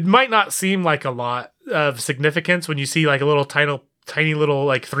 it might not seem like a lot of significance when you see like a little tiny little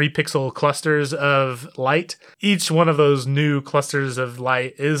like 3-pixel clusters of light. Each one of those new clusters of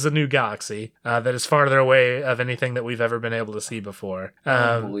light is a new galaxy that is farther away of anything that we've ever been able to see before.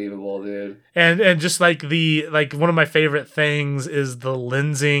 Unbelievable, dude. And just like one of my favorite things is the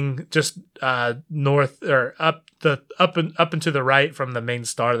lensing just north or up and to the right from the main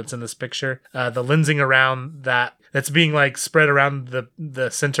star that's in this picture. The lensing around that's being like spread around the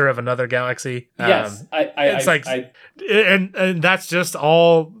center of another galaxy. Yes, and that's just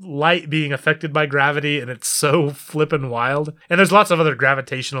all light being affected by gravity, and it's so flippin' wild. And there's lots of other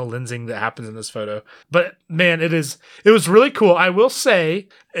gravitational lensing that happens in this photo. But man, it was really cool. I will say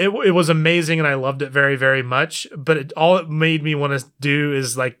it was amazing, and I loved it very, very much. But all it made me want to do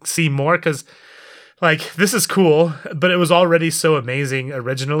is like see more, because like, this is cool, but it was already so amazing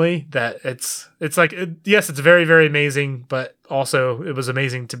originally that it's like, yes, it's very, very amazing, but also it was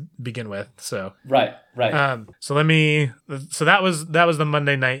amazing to begin with. So right. So that was the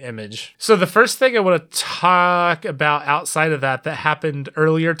Monday night image. So the first thing I want to talk about outside of that happened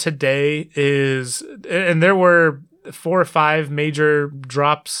earlier today is, and there were 4 or 5 major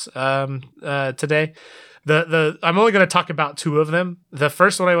drops today. I'm only going to talk about 2 of them. The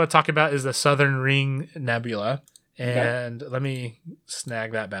first one I want to talk about is the Southern Ring Nebula. And let me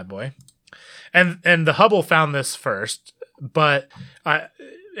snag that bad boy. And the Hubble found this first, but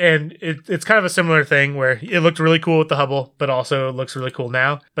it's kind of a similar thing where it looked really cool with the Hubble, but also looks really cool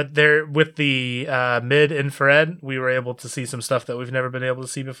now. But there, with the mid-infrared, we were able to see some stuff that we've never been able to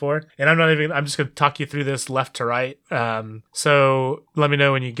see before. And I'm just going to talk you through this left to right. So let me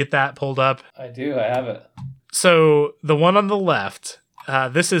know when you get that pulled up. I do. I have it. So the one on the left,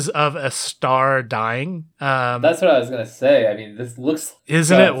 this is of a star dying. That's what I was going to say. I mean, this looks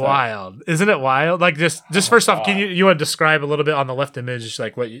Isn't it wild? Isn't it wild? Like just first off, can you want to describe a little bit on the left image,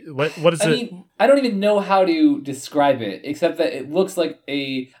 like what is it? I mean, I don't even know how to describe it except that it looks like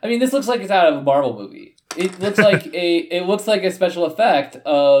this looks like it's out of a Marvel movie. It looks like a special effect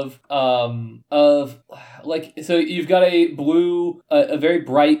of like, so you've got a very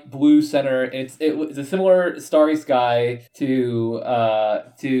bright blue center. It's a similar starry sky to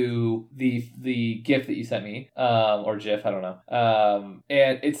the GIF that you sent me, or GIF, I don't know.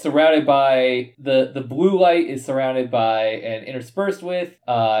 And it's surrounded by the blue light is surrounded by and interspersed with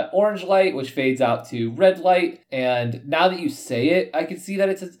orange light, which fades out to red light. And now that you say it, I can see that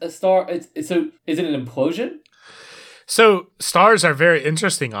it's a star. So is it an implosion? So stars are very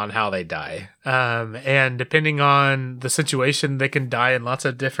interesting on how they die. And depending on the situation, they can die in lots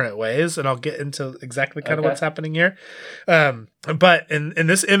of different ways. And I'll get into exactly kind of what's happening here. But in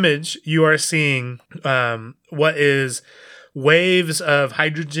this image, you are seeing what is waves of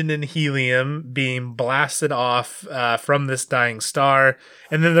hydrogen and helium being blasted off from this dying star.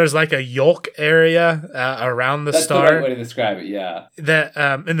 And then there's like a yolk area around the star. That's the right way to describe it, yeah. That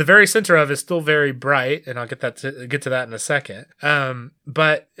in the very center of it is still very bright, and I'll get to that in a second.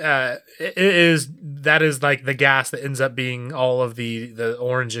 But that is like the gas that ends up being all of the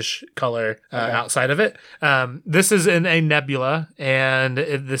orangish color outside of it. This is in a nebula, and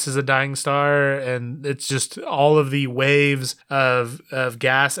this is a dying star, and it's just all of the waves of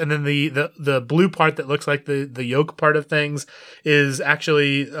gas, and then the blue part that looks like the yolk part of things is actually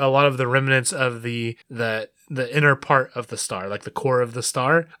a lot of the remnants of the inner part of the star, like the core of the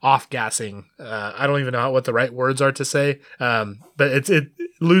star, off-gassing. I don't even know what the right words are to say, but it's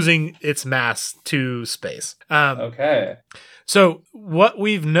losing its mass to space. Okay. So what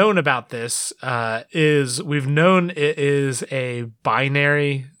we've known about this is we've known it is a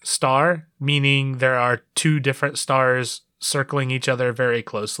binary star, meaning there are two different stars circling each other very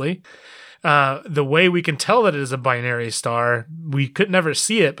closely. The way we can tell that it is a binary star, we could never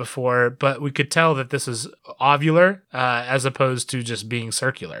see it before, but we could tell that this is ovular as opposed to just being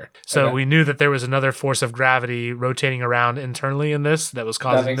circular. So we knew that there was another force of gravity rotating around internally in this that was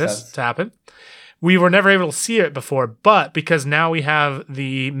causing this to happen. We were never able to see it before, but because now we have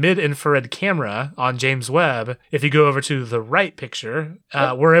the mid-infrared camera on James Webb, if you go over to the right picture,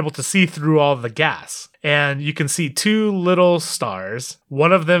 we're able to see through all the gas. And you can see two little stars,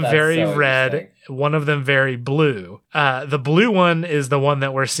 one of them very red, one of them very blue. The blue one is the one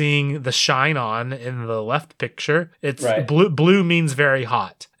that we're seeing the shine on in the left picture. It's blue. Blue means very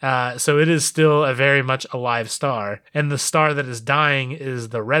hot. So it is still a very much alive star. And the star that is dying is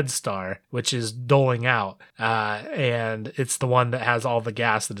the red star, which is doling out. And it's the one that has all the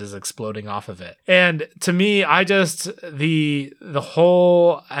gas that is exploding off of it. And to me, the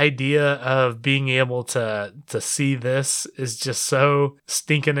whole idea of being able to see this is just so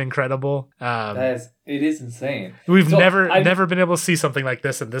stinking incredible. It is insane. We've never been able to see something like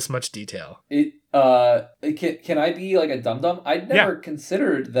this in this much detail. Can I be like a dum-dum? I'd never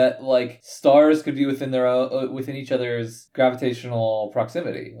considered that like stars could be within their own, within each other's gravitational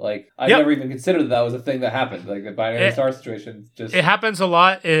proximity. Like I never even considered that was a thing that happened. Like the binary star situation. It happens a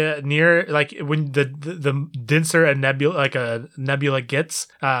lot near like when the denser a nebula gets,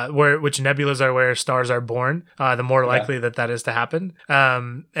 which nebulas are where stars are born. The more likely that is to happen.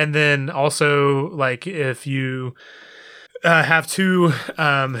 And then also like if you have two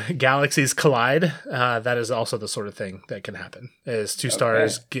galaxies collide, that is also the sort of thing that can happen. Is two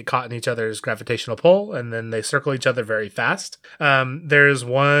stars get caught in each other's gravitational pull, and then they circle each other very fast. There's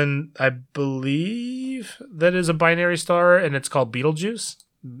one, I believe, that is a binary star, and it's called Betelgeuse.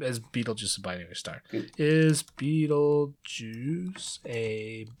 Is Betelgeuse a binary star? Good. Is Betelgeuse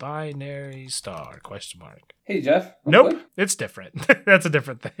a binary star? Question mark. Hey, Jeff. Nope, quick. it's different. That's a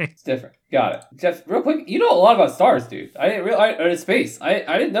different thing. It's different. Got it. Jeff, real quick, you know a lot about stars, dude. I didn't realize space. I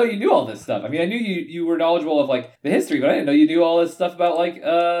didn't know you knew all this stuff. I mean, I knew you were knowledgeable of like the history, but I didn't know you knew all this stuff about like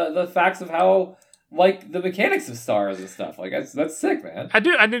the facts of how like the mechanics of stars and stuff. Like that's sick, man. I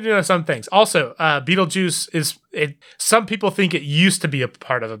do know some things. Also, Betelgeuse some people think it used to be a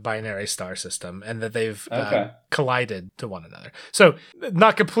part of a binary star system and that they've collided to one another. So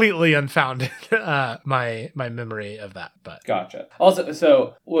not completely unfounded my memory of that, but gotcha. Also,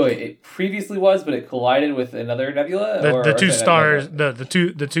 so wait, it previously was, but it collided with another nebula. The two stars,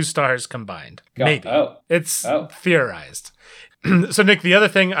 the two stars combined. Maybe it's theorized. So Nick, the other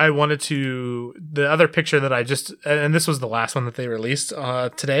picture that I just, and this was the last one that they released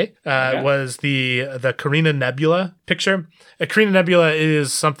today, was the Carina Nebula picture. A Carina Nebula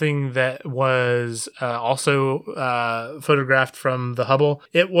is something that was also photographed from the Hubble.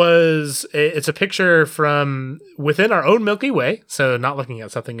 It's a picture from within our own Milky Way, so not looking at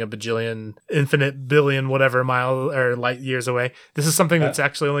something a bajillion, infinite, billion, whatever mile or light years away. This is something that's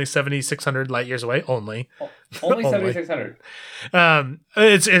actually only 7,600 light years away. Only 7,600.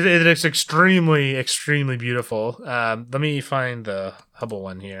 It's extremely, extremely beautiful. Let me find the Hubble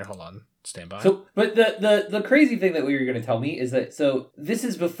one here. Hold on. Stand by. So, but the crazy thing that we were going to tell me is that, so this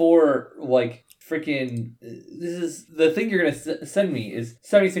is before, like, freaking, this is, the thing you're going to send me is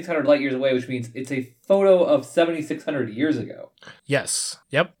 7,600 light years away, which means it's a photo of 7,600 years ago. Yes.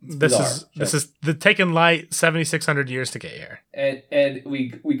 Yep. This is the taken light 7,600 years to get here. And we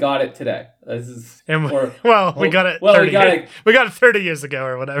got it today. This is, we got it. We got it 30 years ago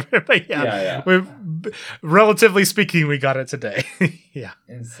or whatever. But yeah. Relatively speaking, we got it today. Yeah.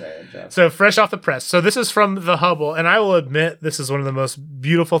 Insane, Jeff. So fresh off the press. So this is from the Hubble, and I will admit this is one of the most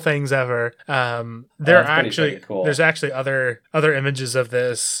beautiful things ever. There's actually other images of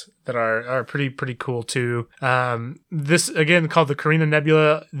this that are pretty cool too. This again called the Carina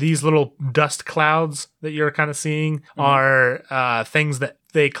Nebula. These little dust clouds that you're kind of seeing are things that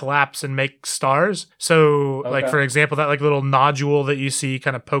they collapse and make stars. So like, for example, that like little nodule that you see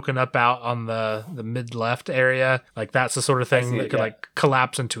kind of poking up out on the mid left area, like that's the sort of thing that could like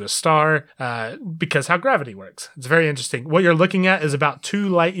collapse into a star because how gravity works. It's very interesting. What you're looking at is about 2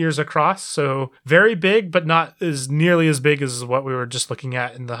 light years across, so very big, but not as nearly as big as what we were just looking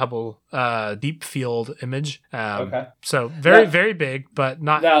at in the Hubble deep field image. So very big, but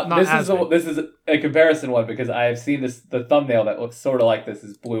not as big. This is a comparison one because I have seen the thumbnail that looks sort of like this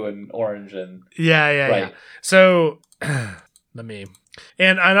is blue and orange and yeah. So let me,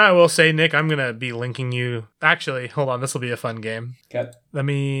 and I will say, Nick, I'm gonna be linking you. Actually, hold on, this will be a fun game. Okay.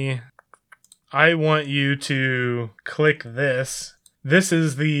 I want you to click this. This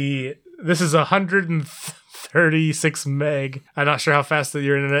is 136 meg. I'm not sure how fast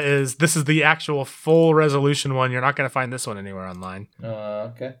your internet is. This is the actual full resolution one. You're not gonna find this one anywhere online.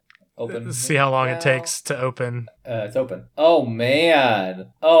 Okay. Open. Let's see how long it takes to open. It's open. Oh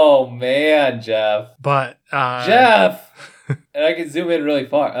man, Jeff. But Jeff, and I can zoom in really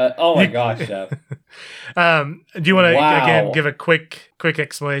far. Oh my gosh, Jeff. Do you want to again give a quick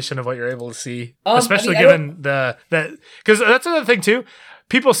explanation of what you're able to see, especially given that because that's another thing too.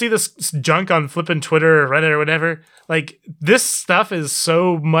 People see this junk on flipping Twitter or Reddit or whatever. Like, this stuff is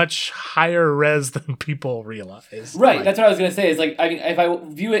so much higher res than people realize. Right. That's what I was going to say. Is like, I mean, if I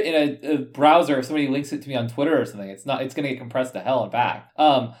view it in a browser, if somebody links it to me on Twitter or something, it's going to get compressed to hell and back.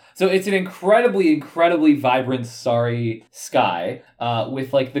 So it's an incredibly, incredibly vibrant, starry sky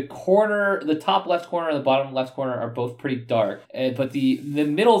with like the top left corner and the bottom left corner are both pretty dark. But the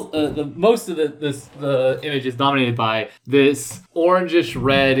middle, most of the image is dominated by this orangish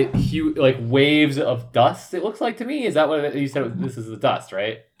red hue, like waves of dust. It looks like to me. Is that what you said? This is the dust,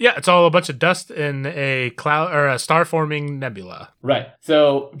 right? Yeah, it's all a bunch of dust in a cloud or a star-forming nebula. Right.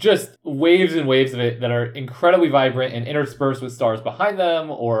 So just waves and waves of it that are incredibly vibrant and interspersed with stars behind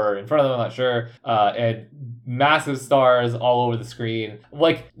them or in front of them, I'm not sure, and massive stars all over the screen.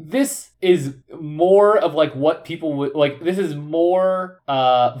 Like, this is more of like what people would like. This is more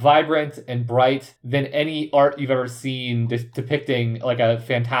vibrant and bright than any art you've ever seen depicting like a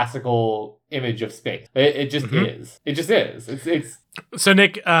fantastical image of space. It just is. It just is. It's So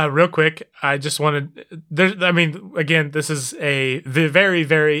Nick, real quick, I just wanted again, this is a very,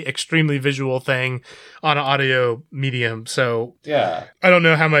 very extremely visual thing on an audio medium. So yeah, I don't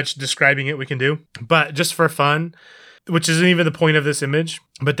know how much describing it we can do, but just for fun, which isn't even the point of this image,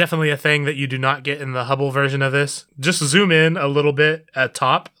 but definitely a thing that you do not get in the Hubble version of this. Just zoom in a little bit at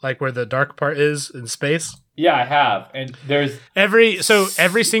top, like where the dark part is in space. Yeah, I have. And there's every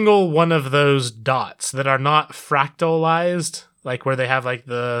single one of those dots that are not fractalized, like where they have like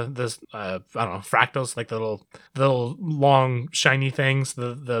the I don't know, fractals, like the little long shiny things,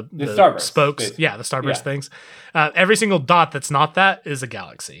 the starburst spokes, basically. Yeah, the starburst things. Every single dot that's not that is a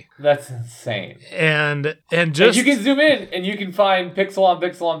galaxy. That's insane. And you can zoom in and you can find pixel on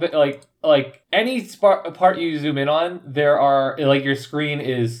pixel on like any part you zoom in on, there are like your screen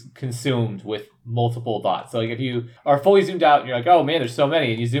is consumed with multiple dots. So like if you are fully zoomed out and you're like, oh man, there's so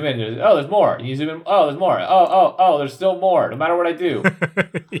many, and you zoom in, there's more, and you zoom in, oh, there's more, oh, there's still more, no matter what I do.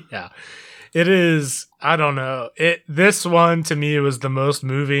 Yeah. It is I don't know. This one to me was the most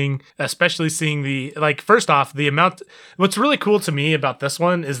moving, especially seeing first off, the amount. What's really cool to me about this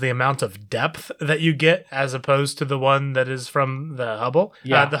one is the amount of depth that you get as opposed to the one that is from the Hubble.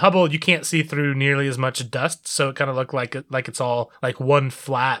 Yeah. The Hubble, you can't see through nearly as much dust, so it kind of looked like it's all like one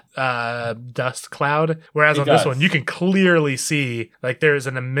flat dust cloud. Whereas on this one, you can clearly see like there is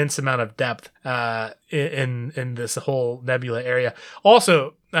an immense amount of depth in this whole nebula area.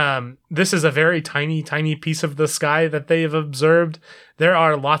 Also, this is a very tiny piece of the sky that they have observed. There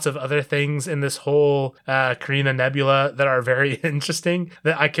are lots of other things in this whole Carina Nebula that are very interesting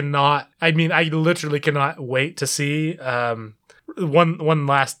that I literally cannot wait to see. One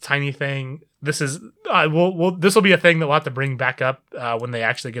last tiny thing. This is this will be a thing that we'll have to bring back up when they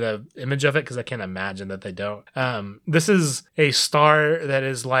actually get an image of it, because I can't imagine that they don't. This is a star that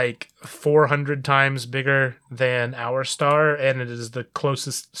is like 400 times bigger than our star, and it is the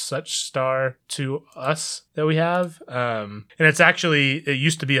closest such star to us that we have. And it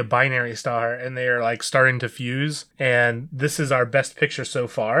used to be a binary star, and they are like starting to fuse. And this is our best picture so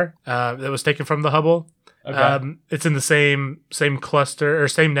far that was taken from the Hubble. Okay. It's in the same cluster or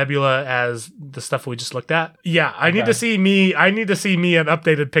same nebula as the stuff we just looked at. Yeah, I need to see me an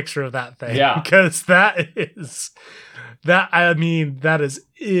updated picture of that thing. Yeah. Because that is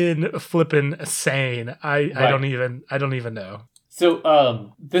in flippin' insane. I don't even know.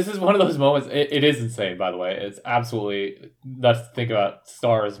 So this is one of those moments. It is insane, by the way. It's absolutely nuts to think about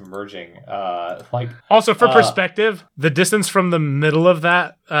stars merging. Also, for perspective, the distance from the middle of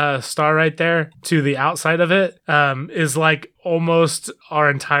that star right there to the outside of it is like almost our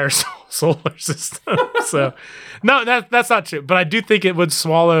entire solar system. So, no, that's not true. But I do think it would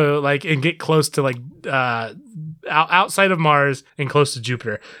swallow and get close to outside of Mars and close to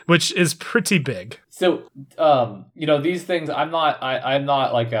Jupiter, which is pretty big. So, these things, I'm not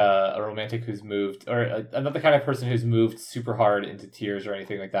like a romantic who's moved, or I'm not the kind of person who's moved super hard into tears or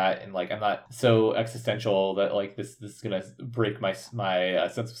anything like that. And I'm not so existential that this is going to break my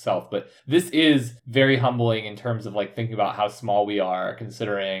sense of self. But this is very humbling in terms of thinking about how small we are,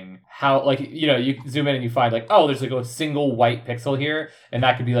 considering how, you zoom in and you find there's a single white pixel here. And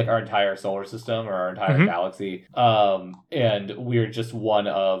that could be our entire solar system or our entire galaxy. And we're just one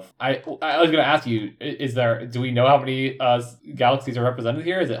of, I was going to ask you, do we know how many galaxies are represented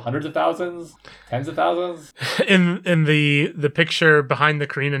here? Is it hundreds of thousands, tens of thousands? In the picture behind the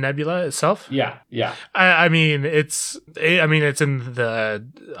Carina Nebula itself? Yeah. I mean it's in the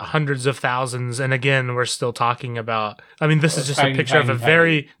hundreds of thousands, and again, we're still talking about. I mean, this is just a picture of a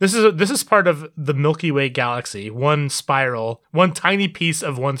very. This is part of the Milky Way galaxy. One tiny piece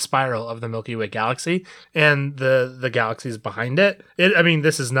of one spiral of the Milky Way galaxy, and the galaxies behind it.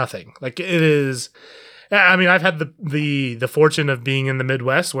 This is nothing. It is. I've had the fortune of being in the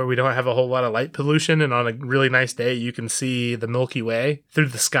Midwest where we don't have a whole lot of light pollution, and on a really nice day you can see the Milky Way through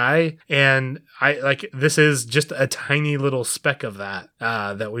the sky, and this is just a tiny little speck of that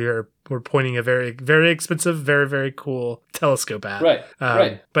that we're pointing a very, very expensive, very, very cool telescope at. Right.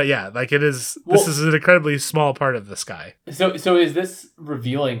 Right. But yeah, it is. This is an incredibly small part of the sky. So is this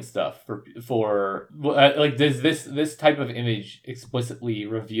revealing stuff for does this type of image explicitly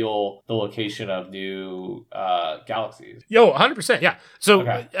reveal the location of new galaxies? 100%. Yeah. So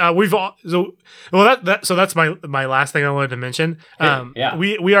that's my last thing I wanted to mention.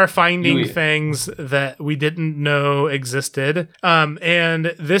 We are finding things that we didn't know existed.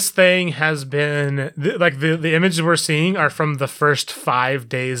 And this thing has been the images we're seeing are from the first 5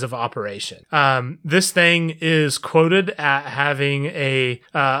 days of operation. This thing is quoted at having a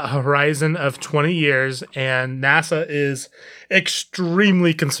horizon of 20 years, and NASA is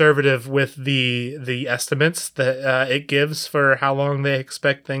extremely conservative with the estimates that it gives for how long they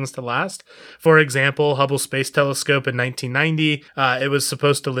expect things to last. For example, Hubble Space Telescope in 1990, it was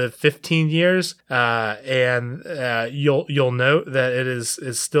supposed to live 15 years, and you'll note that it is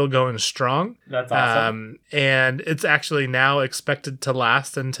still going strong. That's awesome. And it's actually now expected to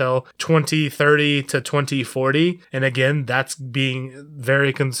last until 2030 to 2040. And again, that's being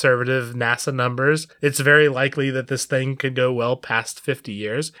very conservative NASA numbers. It's very likely that this thing could go well past 50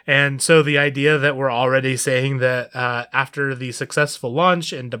 years. And so the idea that we're already saying that after the successful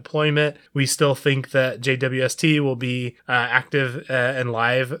launch and deployment, we still think that JWST will be active and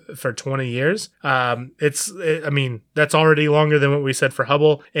live for 20 years. That's already longer than what we said for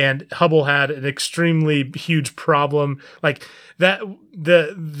Hubble. And Hubble had an extremely huge problem.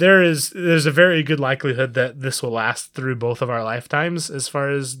 there's a very good likelihood that this will last through both of our lifetimes as far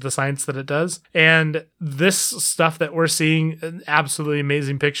as the science that it does. And this stuff that we're seeing, absolutely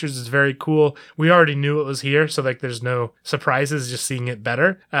amazing pictures, is very cool. We already knew it was here, so like there's no surprises, just seeing it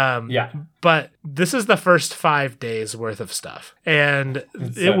better. But this is the first 5 days worth of stuff. And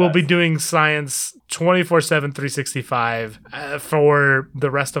it will be doing science 24/7, 365 for the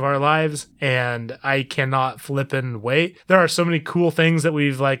rest of our lives. And I cannot flippin' wait. There are so many cool things that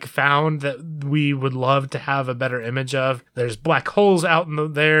we've like found that we would love to have a better image of. There's black holes out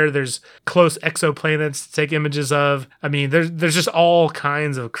in there. There's close exoplanets to take images of. I mean, there's just all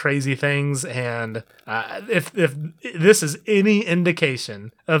kinds of crazy things. And if this is any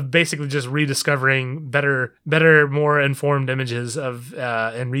indication of basically just rediscovering better, more informed images of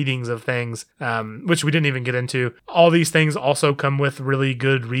and readings of things, which we didn't even get into. All these things also come with really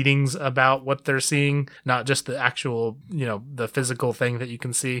good readings about what they're seeing, not just the actual, the physical thing that you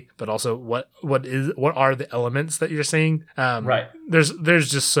can see, but also what are the elements that you're seeing. Right. There's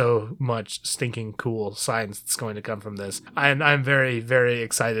just so much stinking cool science that's going to come from this. And I'm very, very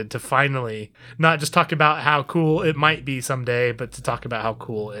excited to finally not just talk about how cool it might be someday, but to talk about how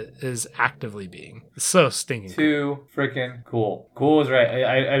cool it is actively being. It's so stinking Too freaking cool. Cool is right.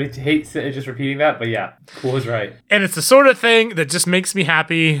 I hate just repeating that, but yeah, cool is right. And it's the sort of thing that just makes me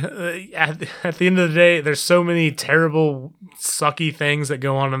happy. At the end of the day, there's so many terrible, sucky things that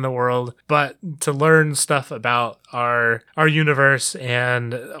go on in the world, but to learn stuff about our universe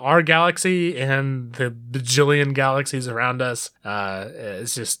and our galaxy and the bajillion galaxies around us,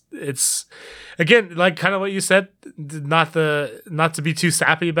 it's again, like kind of what you said, not to be too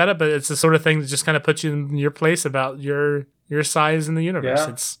sappy about it, but it's the sort of thing that just kind of puts you in your place about your size in the universe.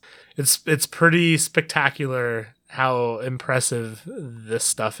 Yeah. It's pretty spectacular how impressive this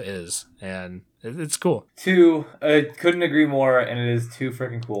stuff is, and it's cool. Couldn't agree more, and it is too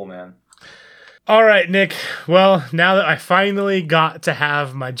freaking cool, man. All right, Nick. Well, now that I finally got to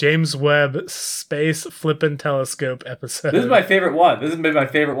have my James Webb Space Flippin' Telescope episode. This is my favorite one. This has been my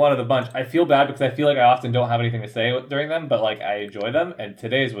favorite one of the bunch. I feel bad because I feel like I often don't have anything to say during them, but like I enjoy them, and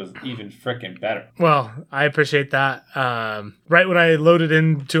today's was even freaking better. Well, I appreciate that. Right when I loaded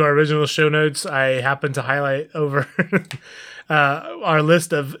into our original show notes, I happened to highlight over our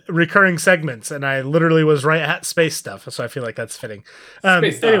list of recurring segments, and I literally was right at space stuff, so I feel like that's fitting.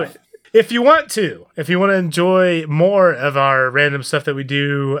 Space stuff. Anyway. If you want to enjoy more of our random stuff that we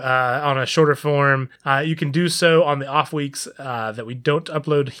do on a shorter form, you can do so on the off weeks that we don't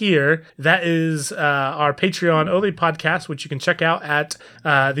upload here. That is our Patreon only podcast, which you can check out at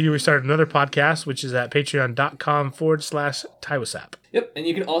the year we started another podcast, which is at patreon.com/TiWSAP. Yep, and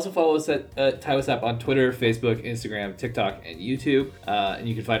you can also follow us at TiWSAP on Twitter, Facebook, Instagram, TikTok, and YouTube. And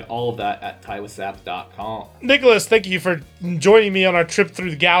you can find all of that at TiWSAP.com. Nicholas, thank you for joining me on our trip through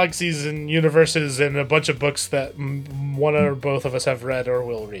the galaxies and universes and a bunch of books that one or both of us have read or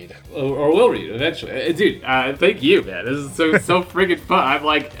will read. Or will read eventually. Dude, thank you, man. This is so freaking fun. I'm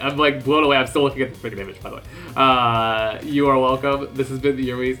like blown away. I'm still looking at the freaking image, by the way. You are welcome. This has been the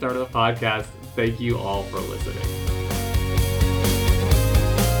year we started the podcast. Thank you all for listening.